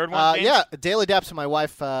you had a third one? James? Yeah, daily daps to my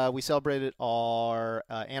wife. We celebrated our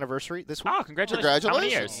anniversary this week. Oh, congratulations. How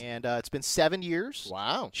many years? And it's been 7 years.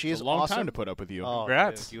 Wow. She It's is a long awesome. time to put up with you. Oh,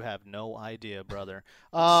 Congrats. dude, you have no idea, brother.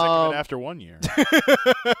 Sick of it after 1 year.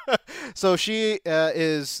 So she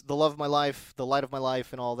is the love of my life, the light of my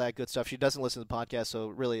life, and all that good stuff. She doesn't listen to the podcast, so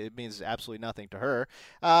really it means absolutely nothing to her.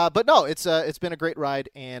 But no, it's been a great ride,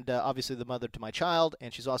 and obviously the mother to my child,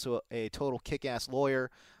 and she's also a total kick-ass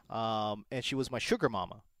lawyer, and she was my sugar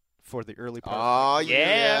mama for the early part. Oh,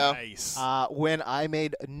 yeah. Nice. When I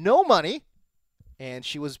made no money, and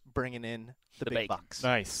she was bringing in the big bacon. bucks.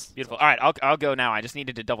 Nice. Beautiful. All right, I'll go now. I just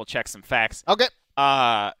needed to double check some facts. Okay.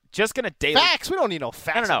 Just gonna daily Facts? We don't need no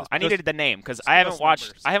facts. No. I needed the name because I haven't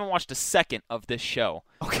watched a second of this show.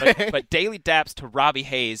 Okay. But daily daps to Robbie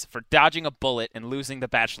Hayes for dodging a bullet and losing the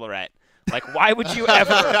Bachelorette. Like, why would you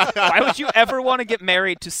ever want to get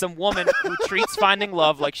married to some woman who treats finding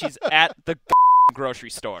love like she's at the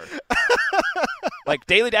grocery store? Like,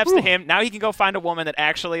 daily daps to him. Now he can go find a woman that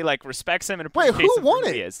actually like respects him and appreciates him for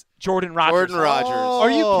who he is. Jordan Rodgers. Jordan Rodgers. Are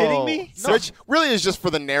you kidding me? Which really is just for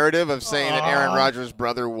the narrative of saying that Aaron Rodgers'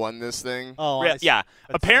 brother won this thing. Yeah.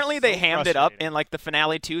 Apparently they so hammed it up frustrating. in like the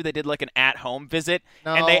finale too. They did like an at-home visit,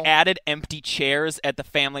 No. and they added empty chairs at the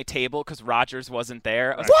family table because Rodgers wasn't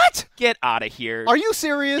there. I was What? like, get out of here. Are you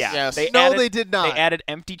serious? Yeah. Yes. No, they did not. They added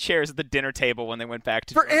empty chairs at the dinner table when they went back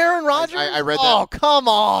to For Aaron Rodgers? I read that. Oh, come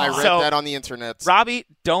on. I read So- that on the internet. Robbie,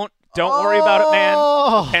 don't worry about it, man.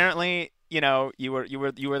 Oh. Apparently, you were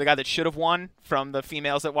the guy that should have won from the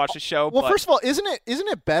females that watch the show. Well, but first of all, isn't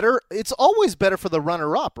it better? It's always better for the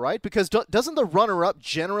runner-up, right? Because doesn't the runner-up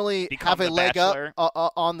generally Become have a the leg Bachelor?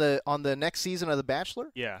 up on the next season of The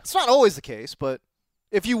Bachelor? Yeah. It's not always the case, but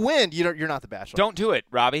if you win, you're not the Bachelor. don't do it,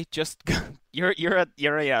 Robbie. Just you're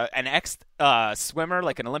an ex swimmer,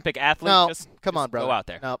 like an Olympic athlete. No, just come on, bro. Go out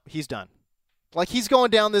there. No, he's done. Like he's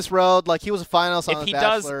going down this road. Like he was a finalist on If The he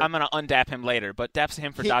does, Bachelor. I'm gonna undap him later. But daps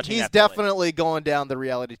him for dodging He's that bullet. definitely going down the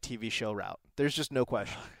reality TV show route. There's just no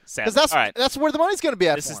question. Sad. Because that's All right. that's where the money's going to be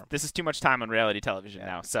at This for is him. this is too much time on reality television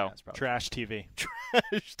now. So Trash TV.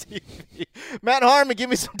 Trash TV. Matt Harmon, give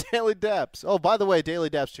me some Daily Daps. Oh, by the way, Daily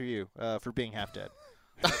Daps to you for being half dead.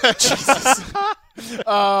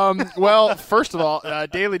 Well, first of all,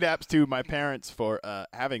 daily daps to my parents for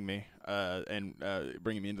having me and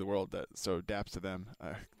bringing me into the world. So daps to them.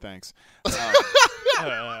 Thanks.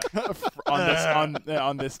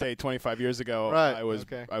 On this day 25 years ago, Right, I was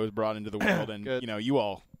okay. I was brought into the world, and Good.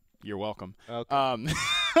 you're welcome. Okay.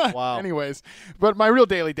 Wow. Anyways, but my real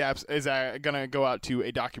daily daps is gonna go out to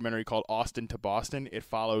a documentary called Austin to Boston. It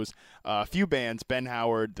follows a few bands: Ben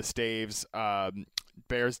Howard, The Staves,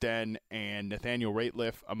 Bears Den, and Nathaniel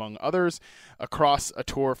Rateliff, among others, across a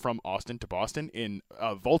tour from Austin to Boston in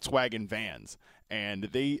Volkswagen vans. And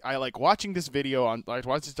I like watching this video I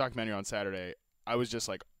watched this documentary on Saturday. I was just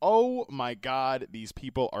like, oh my God, these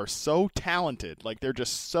people are so talented. Like they're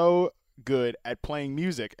just so good at playing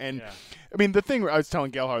music. And I mean, the thing I was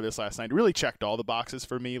telling Gelhard this last night, it really checked all the boxes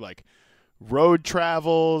for me, like road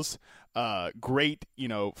travels, great,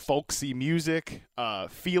 folksy music,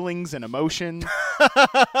 feelings and emotion,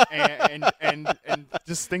 and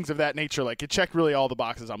just things of that nature. Like it checked really all the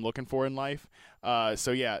boxes I'm looking for in life.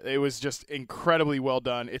 So yeah, it was just incredibly well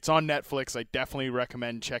done. It's on Netflix. I definitely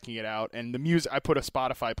recommend checking it out. And the music, I put a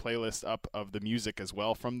Spotify playlist up of the music as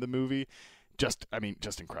well from the movie. Just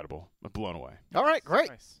incredible. I'm blown away. All right, great.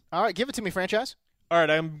 Nice. All right, give it to me, franchise. All right,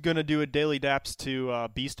 I'm going to do a daily daps to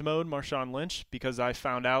Beast Mode, Marshawn Lynch, because I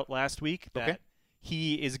found out last week that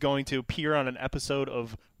he is going to appear on an episode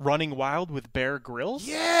of Running Wild with Bear Grylls.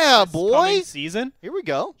 Yeah, this coming boy. season. Here we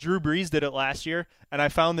go. Drew Brees did it last year, and I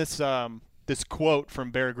found this this quote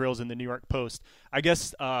from Bear Grylls in the New York Post. I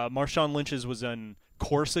guess Marshawn Lynch's was in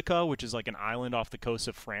Corsica, which is like an island off the coast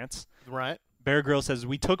of France. Right. Bear Grylls says,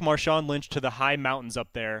 "We took Marshawn Lynch to the high mountains up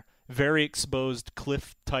there, very exposed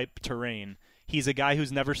cliff-type terrain. He's a guy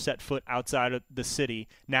who's never set foot outside of the city,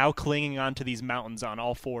 now clinging onto these mountains on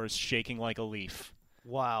all fours, shaking like a leaf."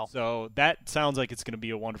 Wow. So that sounds like it's going to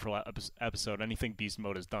be a wonderful episode. Anything Beast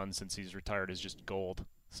Mode has done since he's retired is just gold.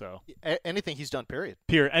 So anything he's done, period.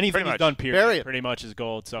 Anything he's done, period, pretty much is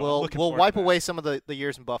gold. So we'll wipe away some of the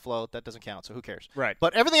years in Buffalo. That doesn't count, so who cares? Right.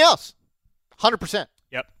 But everything else, 100%.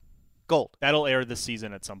 Yep. Gold. That'll air this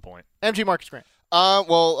season at some point. MG Marcus Grant.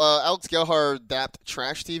 Alex Gelhard dapped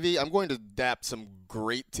trash TV. I'm going to dap some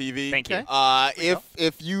great TV. Thank you.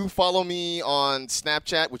 If you follow me on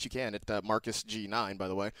Snapchat, which you can at MarcusG9, by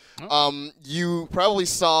the way, you probably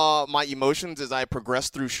saw my emotions as I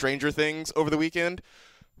progressed through Stranger Things over the weekend.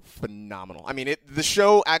 Phenomenal. I mean, the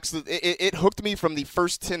show actually it hooked me from the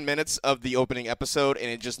first 10 minutes of the opening episode, and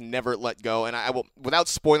it just never let go. And I will, without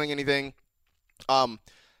spoiling anything,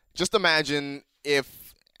 just imagine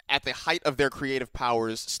if at the height of their creative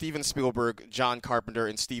powers, Steven Spielberg, John Carpenter,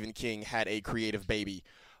 and Stephen King had a creative baby.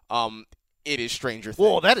 It is Stranger Things.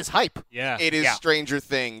 Whoa, that is hype. Yeah. It is Stranger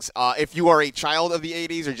Things. If you are a child of the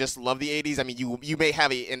 80s or just love the 80s, I mean, you may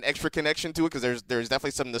have an extra connection to it because there's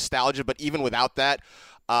definitely some nostalgia. But even without that,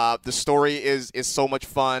 the story is so much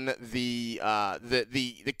fun. The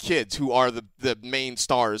kids who are the main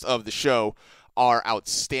stars of the show are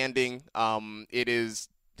outstanding. It is.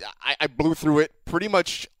 I blew through it pretty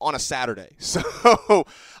much on a Saturday. So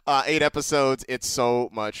 8 episodes. It's so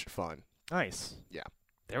much fun. Nice. Yeah.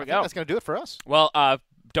 There we I think go. that's going to do it for us. Well,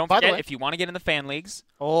 don't By the forget, way- if you want to get in the fan leagues,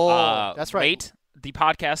 that's right. rate the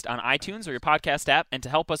podcast on iTunes or your podcast app. And to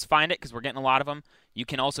help us find it, because we're getting a lot of them, You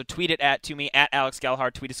can also tweet it to me at Alex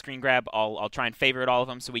Gallagher. Tweet a screen grab. I'll try and favorite all of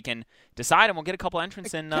them so we can decide, and we'll get a couple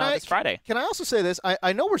entrants in this Friday. Can I also say this?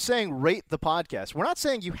 I know we're saying rate the podcast. We're not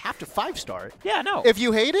saying you have to 5-star it. Yeah, no. If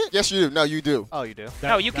you hate it, yes, you do. No, you do. Oh, you do.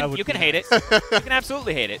 No, you can hate it. You can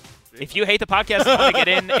absolutely hate it. If you hate the podcast and want to get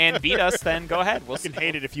in and beat us, then go ahead. You can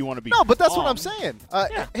hate it if you want to be. No, but that's what I'm saying.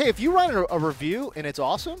 Hey, if you write a review and it's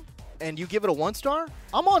awesome, and you give it a 1-star,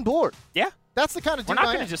 I'm on board. Yeah. That's the kind of We're dude not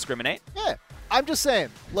I going am. to discriminate. Yeah. I'm just saying,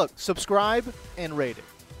 look, subscribe and rate it.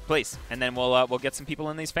 Please. And then we'll get some people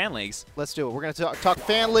in these fan leagues. Let's do it. We're going to talk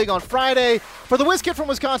Fan League on Friday. For the Whiz Kid from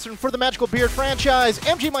Wisconsin, for the Magical Beard franchise,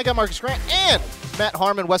 MG Mike, Marcus Grant, and Matt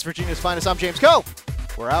Harmon, West Virginia's finest. I'm James Coe.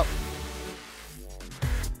 We're out.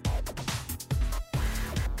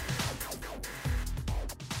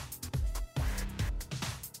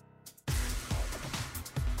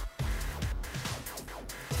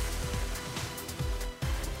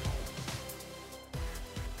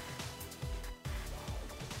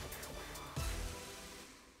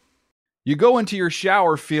 You go into your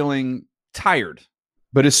shower feeling tired,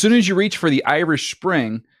 but as soon as you reach for the Irish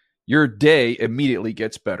Spring, your day immediately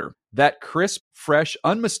gets better. That crisp, fresh,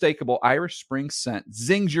 unmistakable Irish Spring scent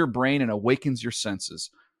zings your brain and awakens your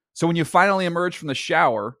senses. So when you finally emerge from the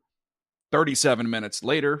shower 37 minutes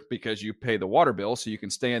later, because you pay the water bill so you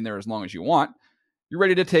can stay in there as long as you want, you're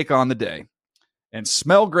ready to take on the day and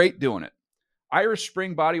smell great doing it. Irish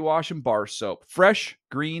Spring Body Wash and Bar Soap. Fresh,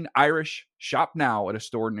 green, Irish. Shop now at a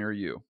store near you.